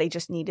and they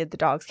just needed the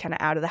dogs kind of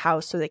out of the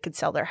house so they could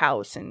sell their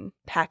house and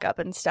pack up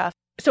and stuff.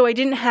 So I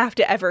didn't have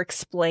to ever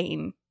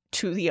explain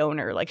to the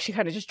owner. Like she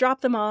kind of just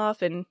dropped them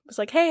off and was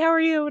like, hey, how are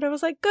you? And I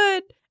was like,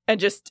 good. And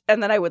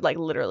then I would like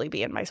literally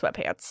be in my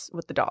sweatpants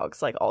with the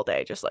dogs like all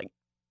day, just like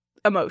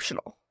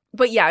emotional.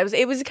 But yeah,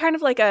 it was kind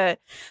of like a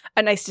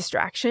nice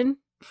distraction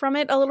from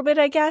it a little bit,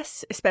 I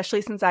guess,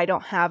 especially since I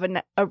don't have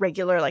a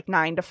regular like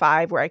 9 to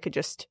 5 where I could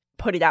just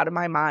put it out of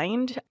my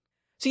mind.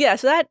 So yeah,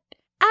 so that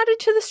added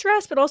to the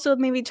stress, but also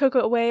maybe took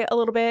it away a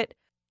little bit.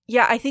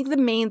 Yeah, I think the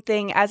main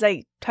thing, as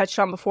I touched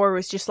on before,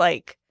 was just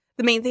like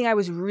the main thing I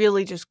was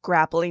really just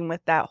grappling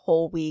with that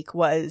whole week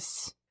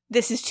was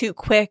this is too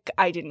quick.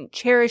 I didn't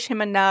cherish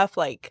him enough.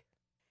 Like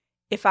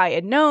if I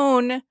had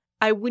known,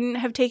 I wouldn't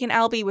have taken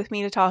Albie with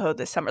me to Tahoe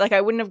this summer. Like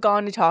I wouldn't have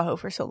gone to Tahoe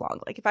for so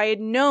long. Like if I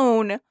had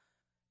known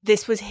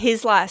this was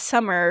his last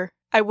summer,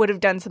 I would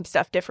have done some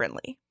stuff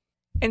differently.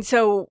 And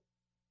so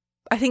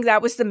I think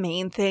that was the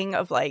main thing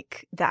of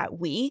like that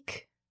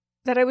week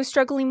that I was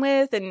struggling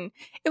with. And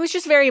it was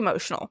just very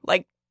emotional,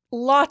 like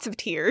lots of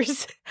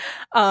tears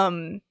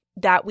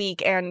that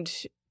week and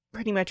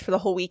pretty much for the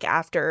whole week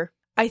after.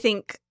 I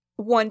think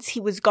once he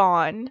was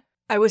gone,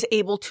 I was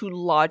able to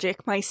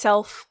logic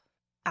myself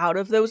out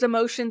of those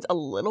emotions a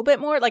little bit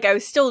more. Like I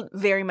was still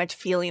very much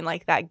feeling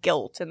like that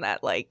guilt and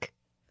that like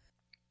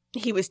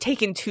he was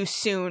taken too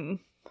soon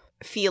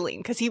feeling,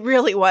 because he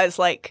really was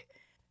like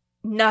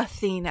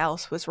nothing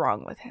else was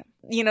wrong with him.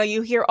 You know,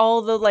 you hear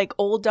all the like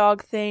old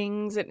dog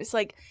things and it's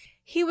like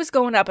he was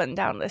going up and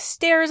down the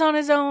stairs on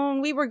his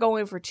own. We were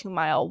going for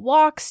 2-mile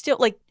walks still,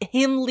 like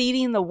him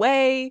leading the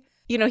way.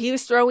 You know, he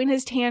was throwing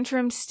his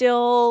tantrums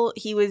still.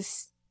 He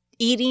was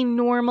eating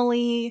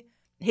normally.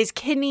 His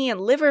kidney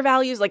and liver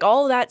values, like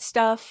all of that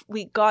stuff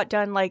we got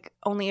done like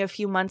only a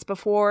few months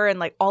before. And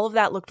like all of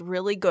that looked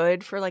really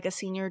good for like a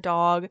senior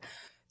dog.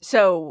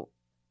 So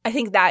I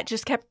think that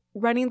just kept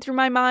running through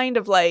my mind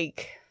of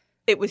like,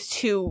 it was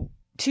too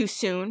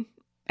soon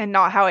and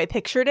not how I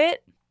pictured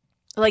it.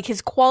 Like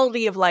his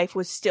quality of life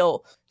was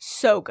still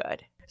so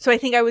good. So I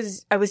think I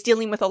was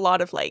dealing with a lot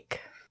of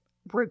like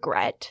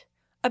regret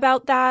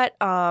about that.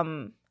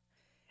 And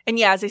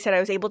yeah, as I said, I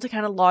was able to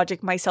kind of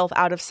logic myself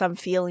out of some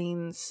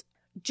feelings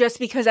just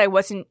because I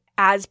wasn't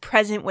as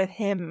present with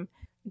him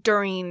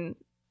during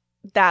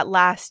that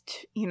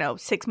last,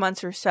 6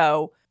 months or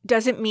so,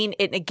 doesn't mean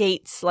it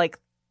negates like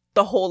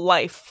the whole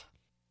life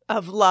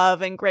of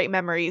love and great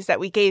memories that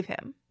we gave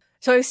him.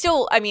 So I was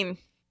still,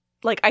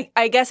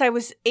 I guess I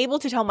was able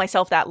to tell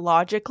myself that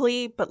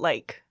logically, but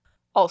like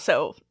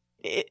also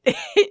it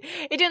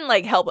didn't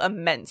like help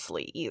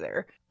immensely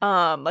either.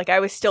 Like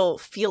I was still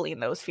feeling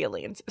those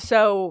feelings.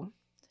 So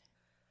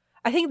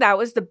I think that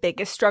was the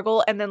biggest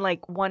struggle. And then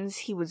like once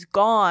he was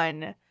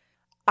gone,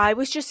 I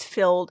was just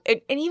filled.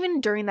 And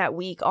even during that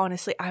week,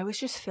 honestly, I was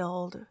just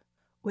filled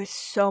with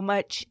so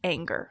much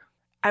anger.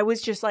 I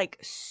was just like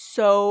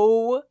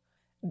so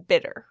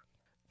bitter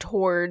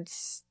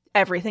towards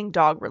everything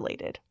dog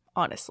related,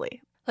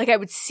 honestly. Like I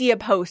would see a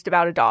post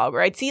about a dog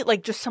or I'd see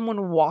like just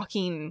someone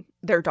walking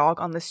their dog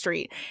on the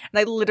street. And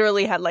I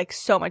literally had like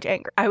so much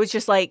anger. I was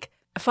just like,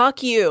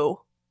 fuck you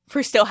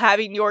for still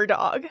having your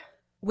dog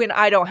when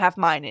I don't have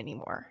mine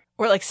anymore.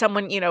 Or like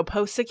someone,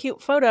 posts a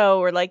cute photo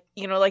or like,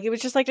 like it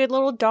was just like a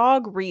little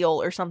dog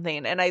reel or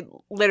something. And I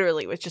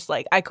literally was just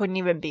like, I couldn't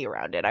even be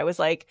around it. I was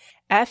like,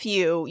 F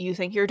you, you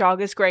think your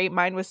dog is great.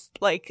 Mine was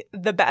like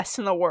the best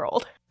in the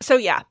world. So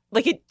yeah,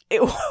 like it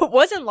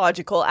wasn't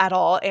logical at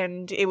all.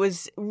 And it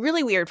was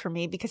really weird for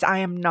me because I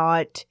am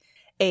not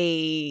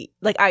I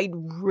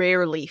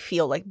rarely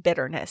feel like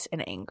bitterness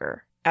and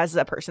anger as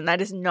a person.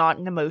 That is not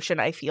an emotion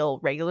I feel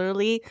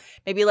regularly.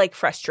 Maybe like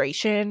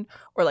frustration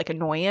or like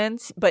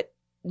annoyance, but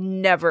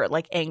never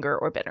like anger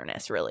or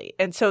bitterness really.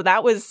 And so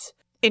that was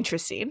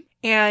interesting.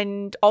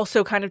 And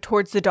also kind of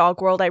towards the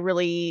dog world, I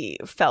really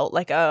felt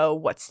like,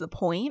 what's the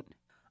point?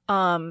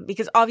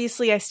 Because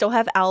obviously I still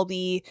have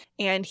Albie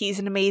and he's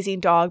an amazing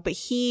dog, but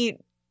he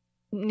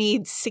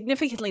needs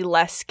significantly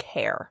less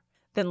care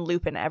than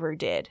Lupin ever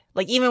did.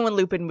 Like, even when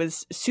Lupin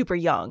was super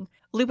young,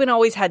 Lupin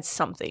always had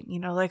something, you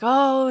know, like,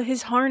 oh,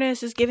 his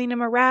harness is giving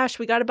him a rash.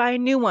 We got to buy a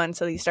new one.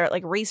 So you start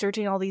like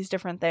researching all these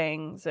different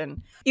things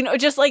and, you know,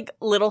 just like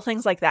little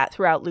things like that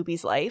throughout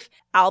Loopy's life.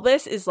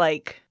 Albus is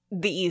like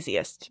the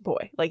easiest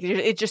boy. Like,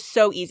 it's just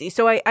so easy.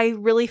 So I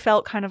really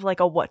felt kind of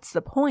like a what's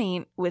the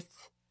point with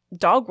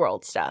Dog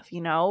World stuff,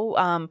 you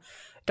know?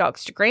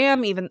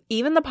 Dogstagram,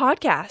 even the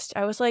podcast.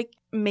 I was like,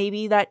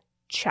 maybe that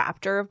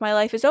chapter of my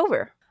life is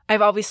over.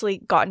 I've obviously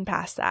gotten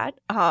past that.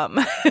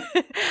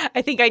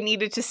 I think I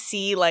needed to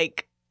see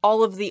like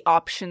all of the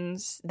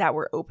options that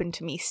were open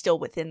to me still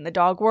within the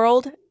dog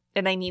world.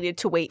 And I needed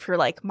to wait for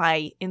like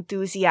my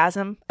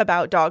enthusiasm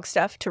about dog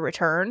stuff to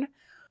return.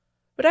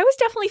 But I was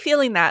definitely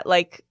feeling that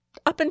like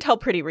up until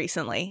pretty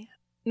recently.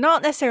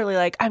 Not necessarily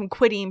like I'm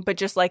quitting, but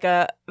just like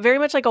very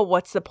much like a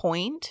what's the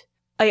point?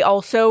 I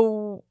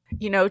also,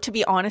 you know, to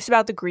be honest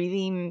about the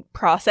grieving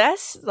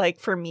process, like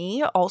for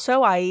me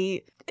also,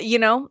 you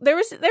know, there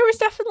was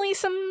definitely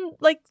some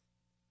like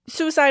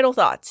suicidal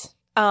thoughts,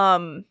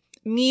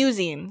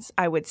 musings,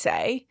 I would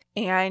say.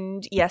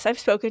 And yes, I've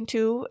spoken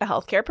to a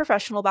healthcare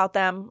professional about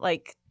them.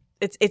 Like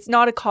it's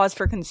not a cause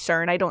for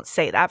concern. I don't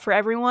say that for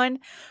everyone,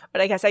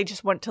 but I guess I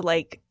just want to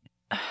like,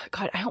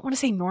 God, I don't want to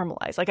say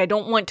normalize. Like I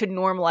don't want to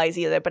normalize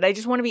either, but I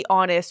just want to be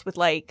honest with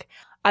like,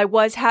 I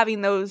was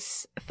having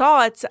those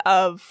thoughts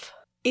of,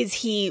 is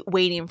he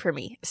waiting for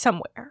me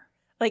somewhere?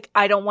 Like,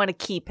 I don't want to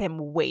keep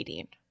him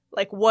waiting.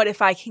 Like, what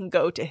if I can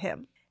go to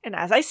him? And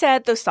as I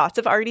said, those thoughts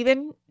have already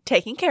been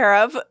taken care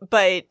of,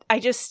 but I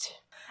guess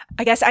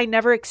I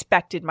never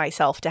expected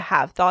myself to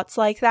have thoughts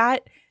like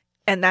that.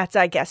 And that's,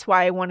 I guess,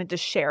 why I wanted to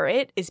share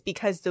it, is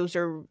because those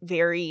are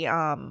very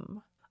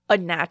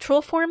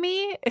unnatural for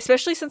me,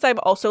 especially since I'm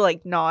also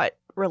like not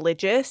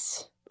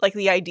religious. Like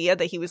the idea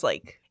that he was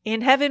like in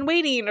heaven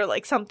waiting or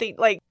like something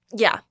like,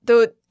 yeah,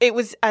 though it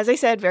was, as I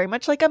said, very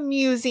much like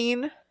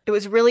amusing. It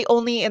was really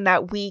only in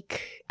that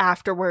week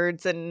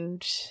afterwards,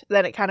 and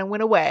then it kind of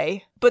went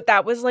away. But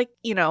that was like,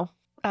 you know,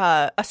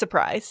 a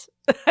surprise,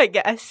 I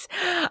guess,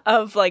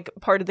 of like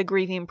part of the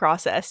grieving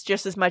process,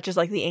 just as much as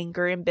like the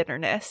anger and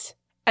bitterness.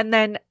 And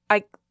then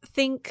I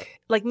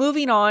think like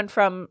moving on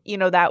from, you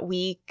know, that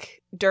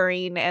week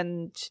during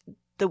and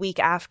the week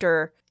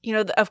after, you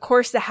know, of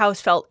course the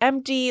house felt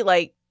empty.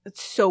 Like,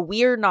 it's so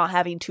weird not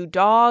having two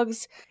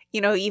dogs.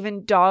 You know,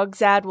 even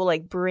Dogzad will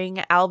like bring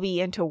Albie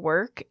into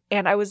work.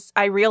 And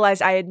I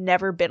realized I had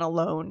never been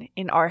alone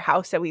in our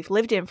house that we've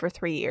lived in for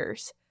 3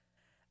 years.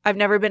 I've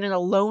never been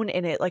alone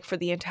in it like for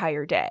the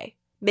entire day.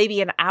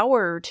 Maybe an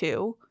hour or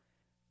two,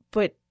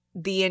 but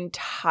the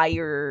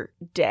entire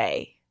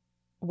day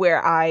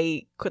where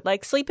I could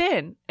like sleep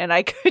in and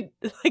I could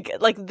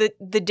like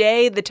the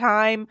day, the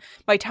time,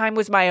 my time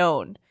was my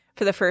own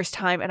for the first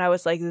time. And I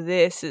was like,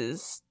 this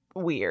is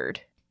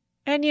weird.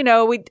 And, you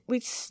know, we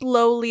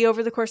slowly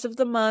over the course of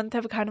the month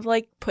have kind of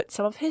like put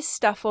some of his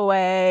stuff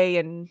away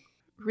and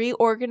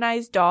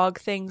reorganized dog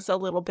things a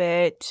little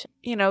bit.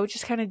 You know,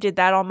 just kind of did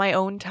that on my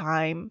own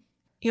time.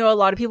 You know, a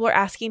lot of people are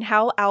asking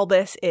how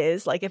Albus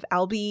is, like if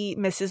Albie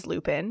misses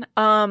Lupin.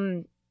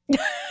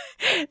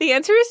 The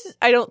answer is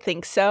I don't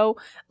think so.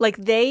 Like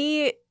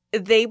they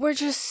were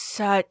just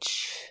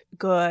such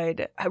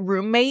good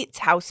roommates,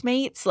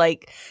 housemates.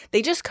 Like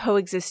they just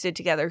coexisted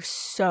together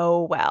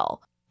so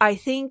well. I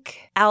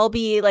think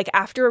Albie, like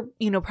after,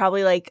 you know,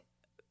 probably like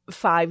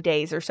 5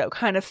 days or so,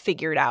 kind of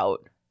figured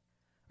out,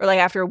 or like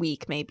after a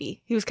week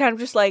maybe, he was kind of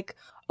just like,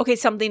 okay,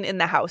 something in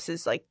the house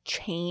is like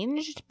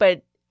changed.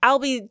 But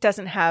Albie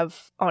doesn't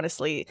have,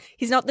 honestly,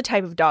 he's not the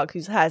type of dog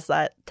who has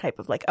that type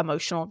of like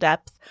emotional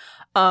depth,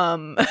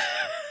 or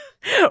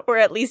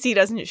at least he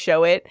doesn't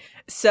show it.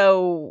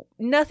 So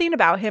nothing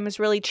about him has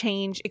really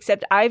changed,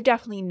 except I've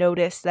definitely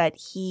noticed that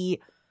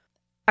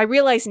I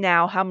realize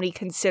now how many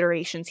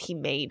considerations he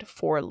made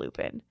for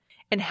Lupin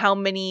and how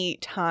many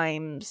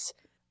times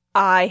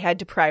I had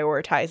to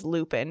prioritize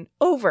Lupin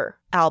over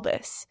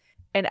Albus.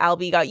 And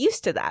Albie got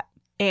used to that.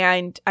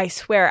 And I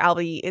swear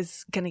Albie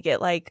is going to get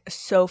like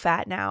so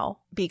fat now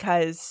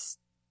because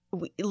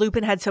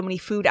Lupin had so many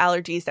food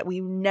allergies that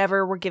we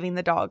never were giving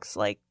the dogs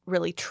like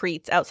really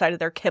treats outside of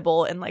their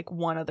kibble and like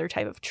one other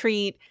type of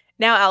treat.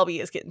 Now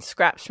Albie is getting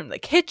scraps from the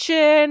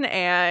kitchen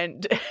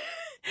and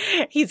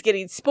he's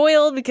getting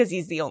spoiled because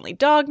he's the only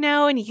dog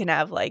now and he can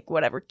have like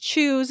whatever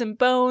chews and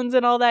bones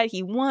and all that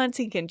he wants.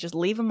 He can just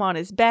leave him on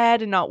his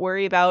bed and not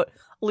worry about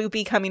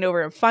Loopy coming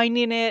over and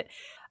finding it.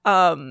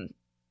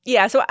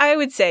 Yeah, so I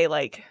would say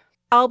like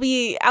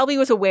Albie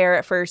was aware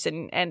at first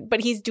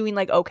but he's doing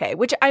like okay,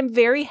 which I'm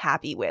very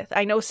happy with.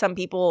 I know some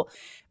people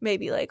may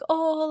be like,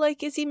 oh,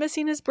 like is he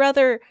missing his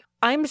brother?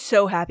 I'm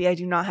so happy I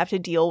do not have to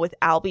deal with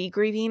Albie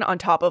grieving on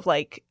top of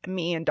like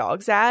me and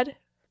Dogzad.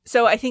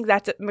 So I think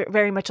that's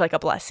very much like a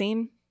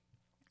blessing.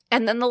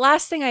 And then the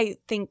last thing I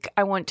think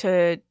I want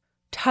to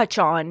touch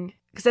on,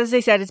 because as I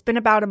said, it's been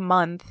about a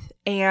month.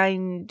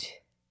 And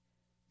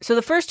so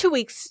the first 2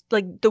 weeks,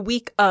 like the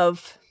week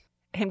of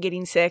him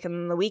getting sick and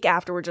then the week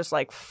after were just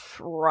like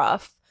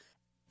rough.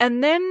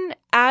 And then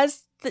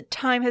as the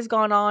time has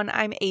gone on,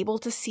 I'm able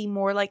to see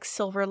more like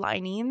silver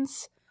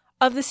linings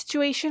of the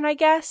situation, I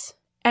guess.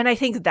 And I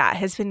think that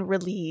has been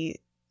really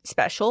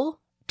special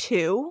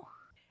too.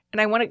 And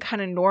I want to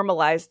kind of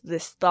normalize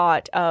this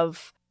thought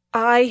of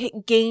I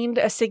gained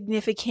a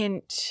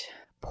significant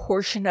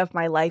portion of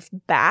my life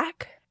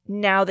back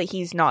now that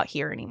he's not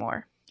here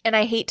anymore. And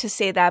I hate to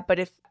say that, but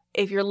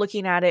if you're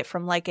looking at it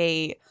from like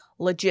a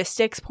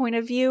logistics point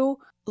of view,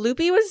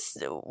 Loopy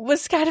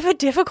was kind of a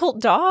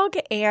difficult dog.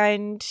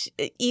 And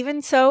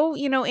even so,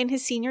 you know, in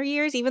his senior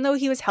years, even though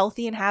he was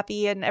healthy and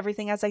happy and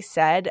everything, as I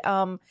said,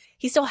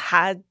 he still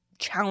had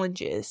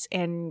challenges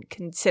and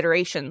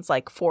considerations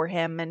like for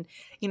him. And,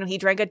 you know, he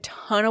drank a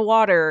ton of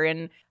water,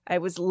 and I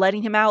was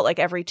letting him out like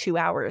every 2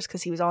 hours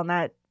because he was on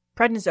that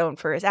prednisone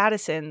for his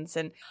Addison's.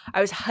 And I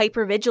was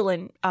hyper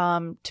vigilant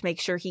to make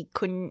sure he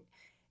couldn't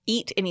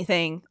eat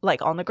anything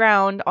like on the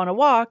ground on a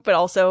walk, but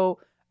also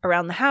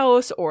around the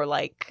house or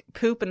like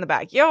poop in the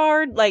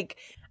backyard. Like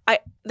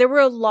there were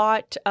a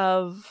lot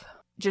of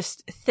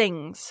just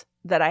things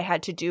that I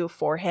had to do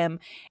for him.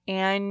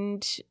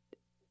 And,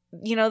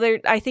 you know,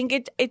 I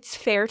think it's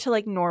fair to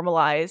like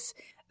normalize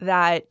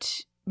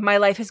that my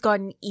life has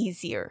gotten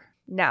easier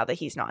now that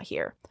he's not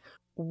here.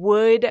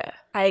 Would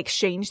I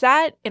exchange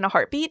that in a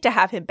heartbeat to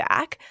have him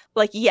back?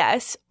 Like,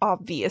 yes,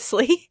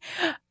 obviously.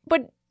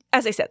 But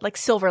as I said, like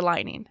silver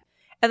lining.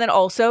 And then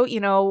also, you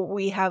know,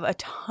 we have a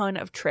ton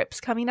of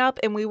trips coming up,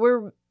 and we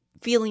were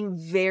feeling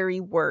very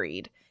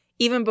worried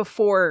even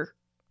before,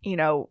 you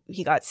know,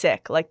 he got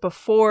sick. Like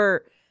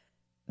before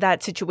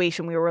that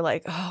situation, we were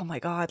like, oh my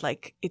God,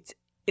 like it's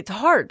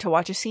hard to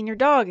watch a senior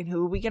dog, and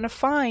who are we going to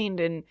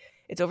find? And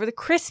it's over the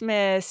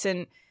Christmas,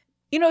 and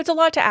you know, it's a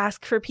lot to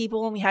ask for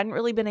people, and we hadn't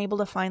really been able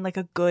to find like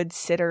a good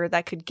sitter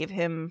that could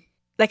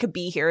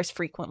be here as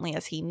frequently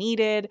as he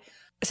needed.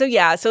 So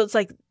yeah, so it's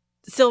like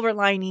silver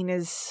lining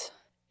is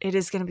it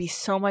is going to be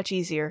so much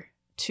easier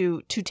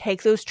to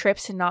take those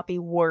trips and not be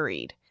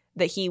worried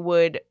that he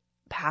would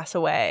pass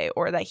away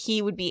or that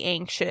he would be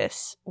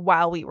anxious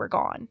while we were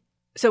gone.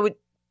 So,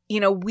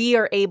 you know, we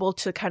are able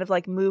to kind of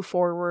like move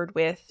forward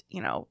with,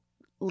 you know,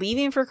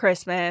 leaving for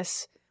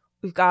Christmas.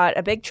 We've got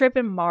a big trip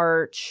in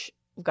March.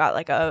 We've got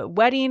like a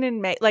wedding in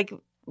May. Like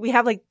we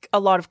have like a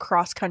lot of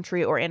cross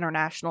country or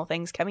international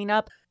things coming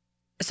up.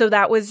 So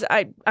that was,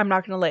 I'm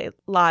not going to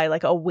lie,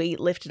 like a weight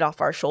lifted off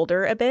our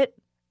shoulder a bit.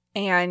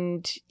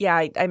 And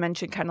yeah, I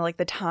mentioned kind of like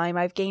the time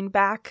I've gained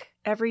back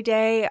every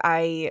day.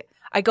 I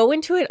go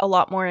into it a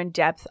lot more in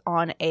depth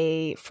on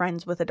a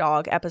Friends with a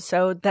Dog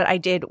episode that I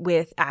did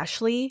with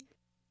Ashley.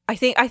 I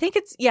think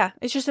it's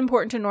just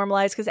important to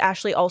normalize because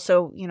Ashley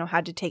also, you know,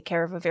 had to take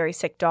care of a very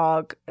sick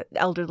dog,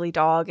 elderly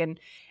dog.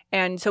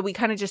 And so we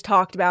kind of just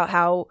talked about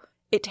how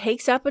it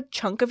takes up a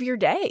chunk of your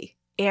day.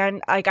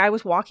 And like I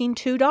was walking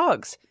 2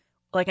 dogs,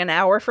 like an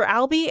hour for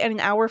Albie and an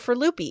hour for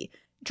Loopy.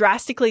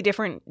 Drastically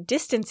different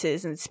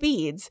distances and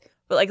speeds,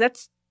 but like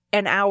that's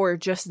an hour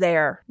just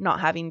there, not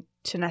having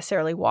to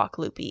necessarily walk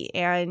Loopy.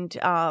 And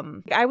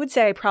I would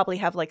say I probably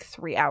have like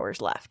 3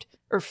 hours left,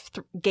 or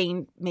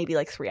gain maybe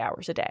like 3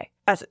 hours a day,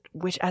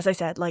 which as I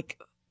said, like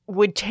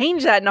would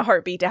change that in a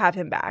heartbeat to have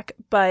him back.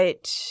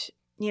 But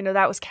you know,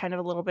 that was kind of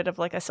a little bit of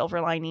like a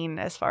silver lining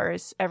as far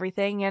as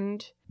everything.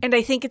 And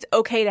I think it's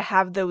okay to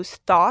have those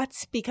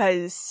thoughts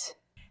because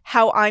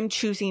how I'm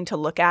choosing to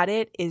look at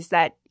it is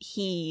that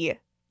he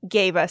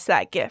gave us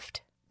that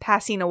gift,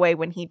 passing away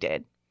when he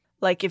did.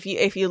 Like if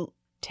you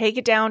take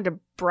it down to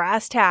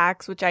brass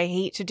tacks, which I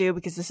hate to do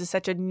because this is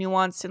such a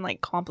nuanced and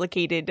like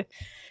complicated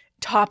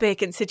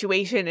topic and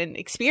situation and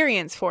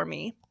experience for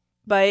me.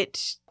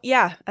 But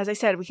yeah, as I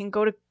said, we can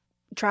go to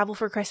travel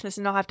for Christmas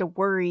and not have to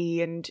worry,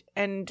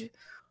 and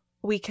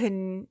we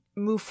can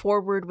move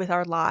forward with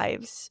our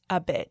lives a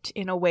bit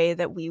in a way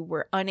that we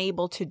were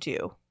unable to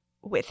do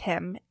with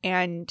him.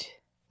 And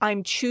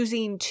I'm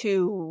choosing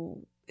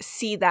to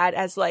see that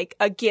as like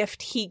a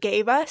gift he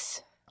gave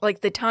us.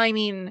 Like the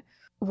timing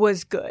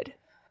was good.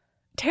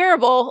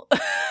 Terrible,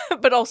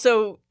 but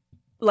also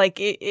like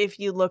if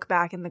you look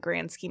back in the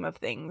grand scheme of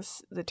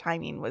things, the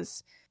timing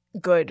was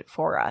good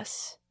for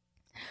us.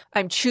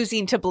 I'm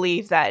choosing to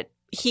believe that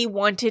he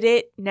wanted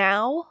it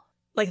now.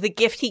 Like the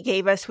gift he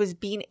gave us was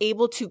being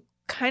able to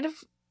kind of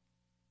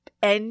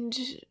end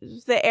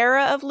the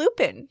era of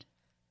Lupin.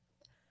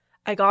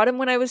 I got him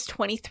when I was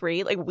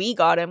 23. Like we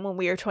got him when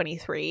we were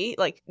 23,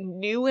 like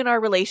new in our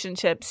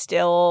relationship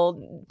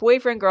still,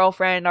 boyfriend,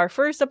 girlfriend, our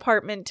first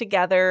apartment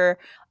together.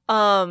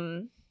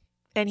 And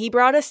he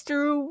brought us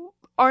through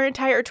our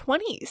entire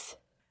 20s,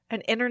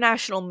 an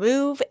international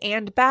move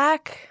and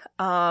back.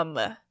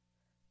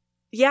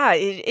 Yeah,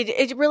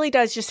 it really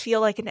does just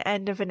feel like an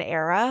end of an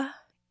era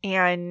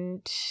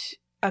and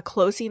a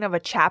closing of a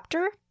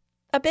chapter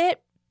a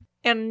bit.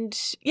 And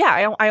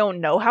yeah, I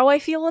don't know how I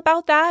feel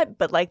about that,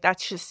 but like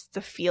that's just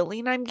the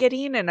feeling I'm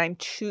getting, and I'm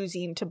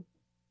choosing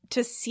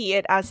to see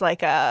it as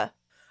like a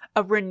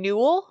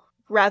renewal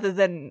rather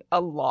than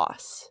a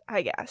loss,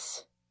 I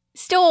guess.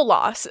 Still a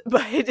loss,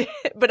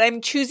 but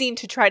I'm choosing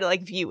to try to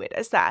like view it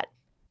as that.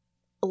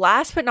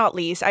 Last but not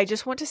least, I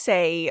just want to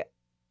say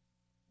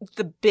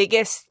the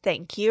biggest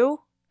thank you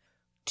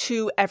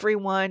to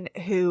everyone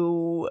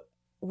who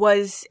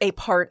was a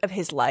part of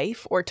his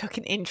life or took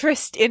an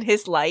interest in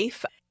his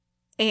life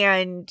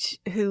and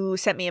who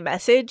sent me a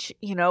message,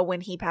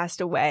 when he passed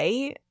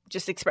away,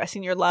 just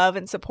expressing your love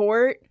and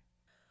support.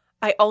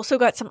 I also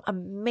got some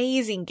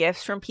amazing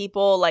gifts from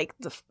people, like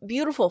the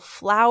beautiful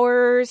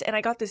flowers, and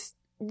I got this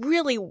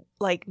really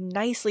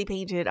nicely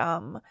painted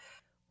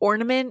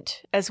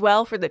ornament as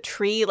well for the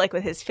tree,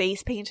 with his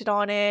face painted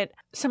on it.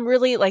 Some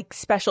really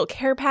special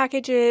care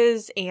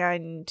packages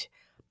and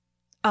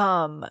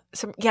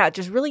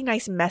just really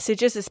nice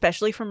messages,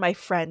 especially from my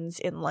friends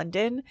in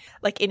London,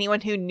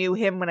 anyone who knew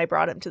him when I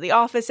brought him to the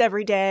office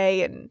every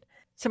day, and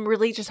some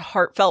really just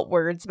heartfelt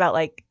words about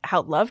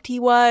how loved he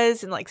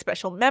was and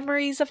special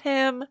memories of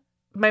him.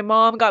 My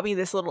mom got me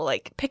this little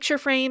picture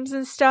frames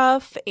and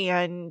stuff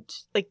and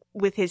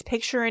with his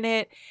picture in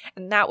it.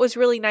 And that was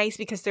really nice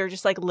because they're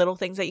just little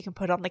things that you can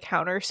put on the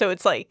counter. So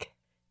it's I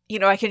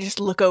can just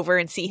look over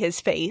and see his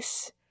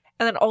face.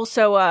 And then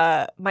also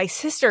my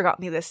sister got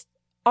me this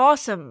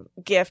awesome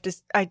gift.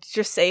 I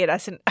just say it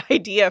as an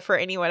idea for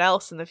anyone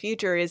else in the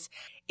future.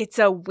 It's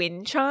a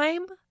wind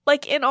chime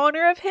in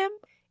honor of him.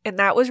 And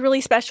that was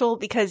really special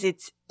because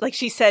it's,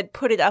 she said,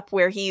 put it up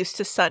where he used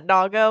to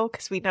sundoggo,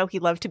 because we know he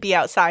loved to be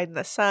outside in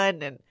the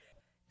sun.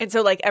 And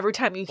so, every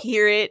time you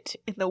hear it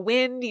in the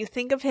wind, you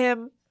think of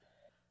him.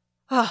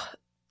 I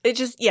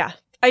just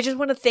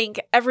want to thank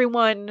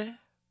everyone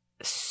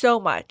so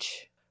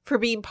much for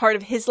being part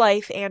of his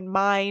life and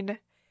mine.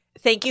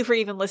 Thank you for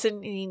even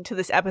listening to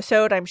this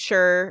episode. I'm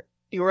sure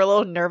you were a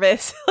little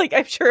nervous.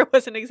 I'm sure it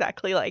wasn't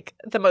exactly,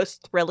 the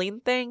most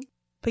thrilling thing.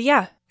 But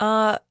yeah,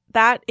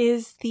 that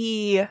is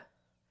the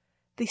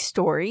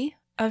story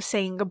of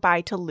saying goodbye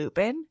to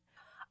Lupin.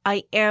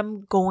 I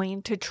am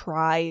going to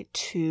try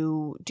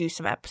to do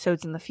some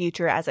episodes in the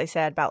future, as I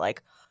said, about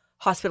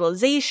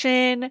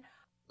hospitalization,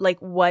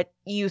 what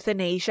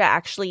euthanasia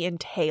actually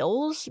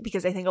entails,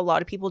 because I think a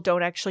lot of people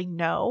don't actually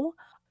know.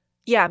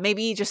 Yeah,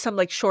 maybe just some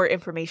short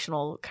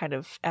informational kind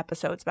of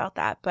episodes about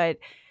that. But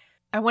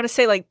I want to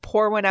say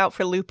pour one out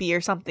for Loopy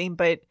or something,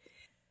 but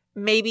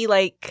maybe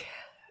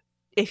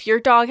if your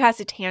dog has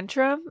a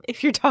tantrum,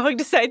 if your dog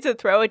decides to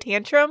throw a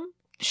tantrum,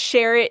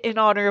 share it in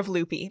honor of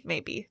Loopy,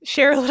 maybe.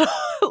 Share a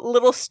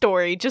little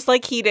story, just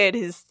like he did,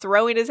 his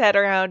throwing his head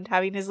around,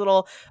 having his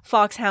little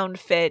foxhound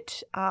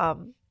fit.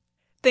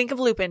 Think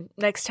of Lupin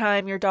next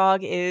time your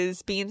dog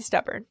is being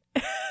stubborn.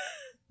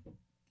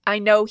 I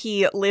know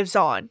he lives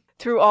on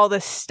through all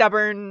the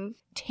stubborn,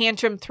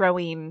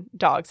 tantrum-throwing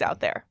dogs out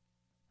there.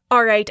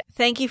 All right,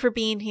 thank you for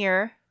being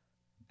here.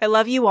 I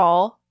love you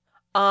all.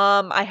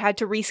 I had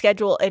to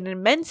reschedule an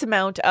immense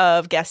amount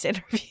of guest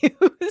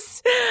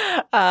interviews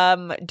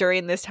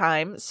during this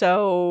time.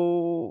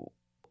 So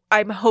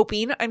I'm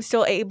hoping I'm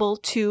still able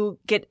to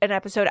get an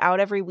episode out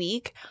every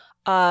week.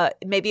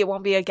 Maybe it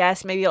won't be a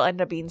guest. Maybe it'll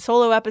end up being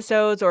solo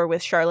episodes or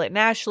with Charlotte and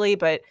Ashley,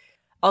 but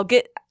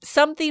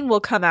something will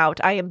come out.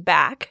 I am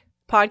back.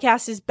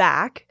 Podcast is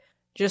back.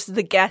 Just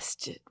the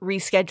guest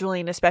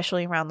rescheduling,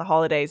 especially around the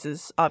holidays,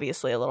 is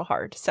obviously a little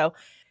hard. So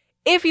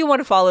if you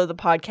want to follow the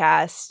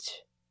podcast,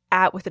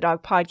 @With a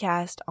Dog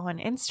Podcast on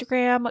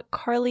Instagram,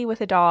 Carly with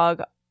a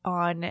Dog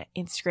on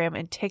Instagram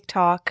and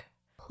TikTok.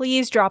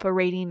 Please drop a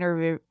rating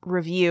or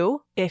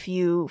review if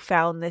you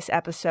found this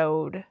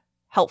episode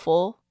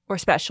helpful or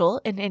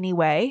special in any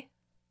way.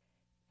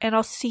 And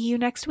I'll see you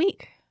next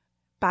week.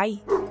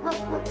 Bye.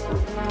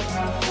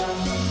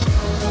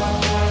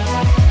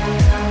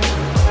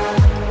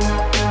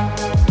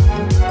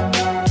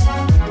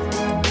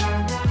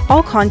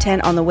 All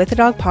content on the With a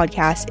Dog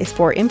podcast is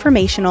for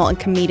informational and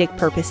comedic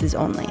purposes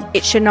only.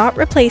 It should not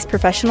replace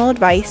professional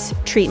advice,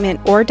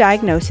 treatment, or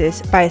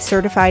diagnosis by a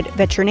certified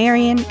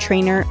veterinarian,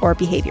 trainer, or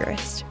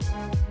behaviorist.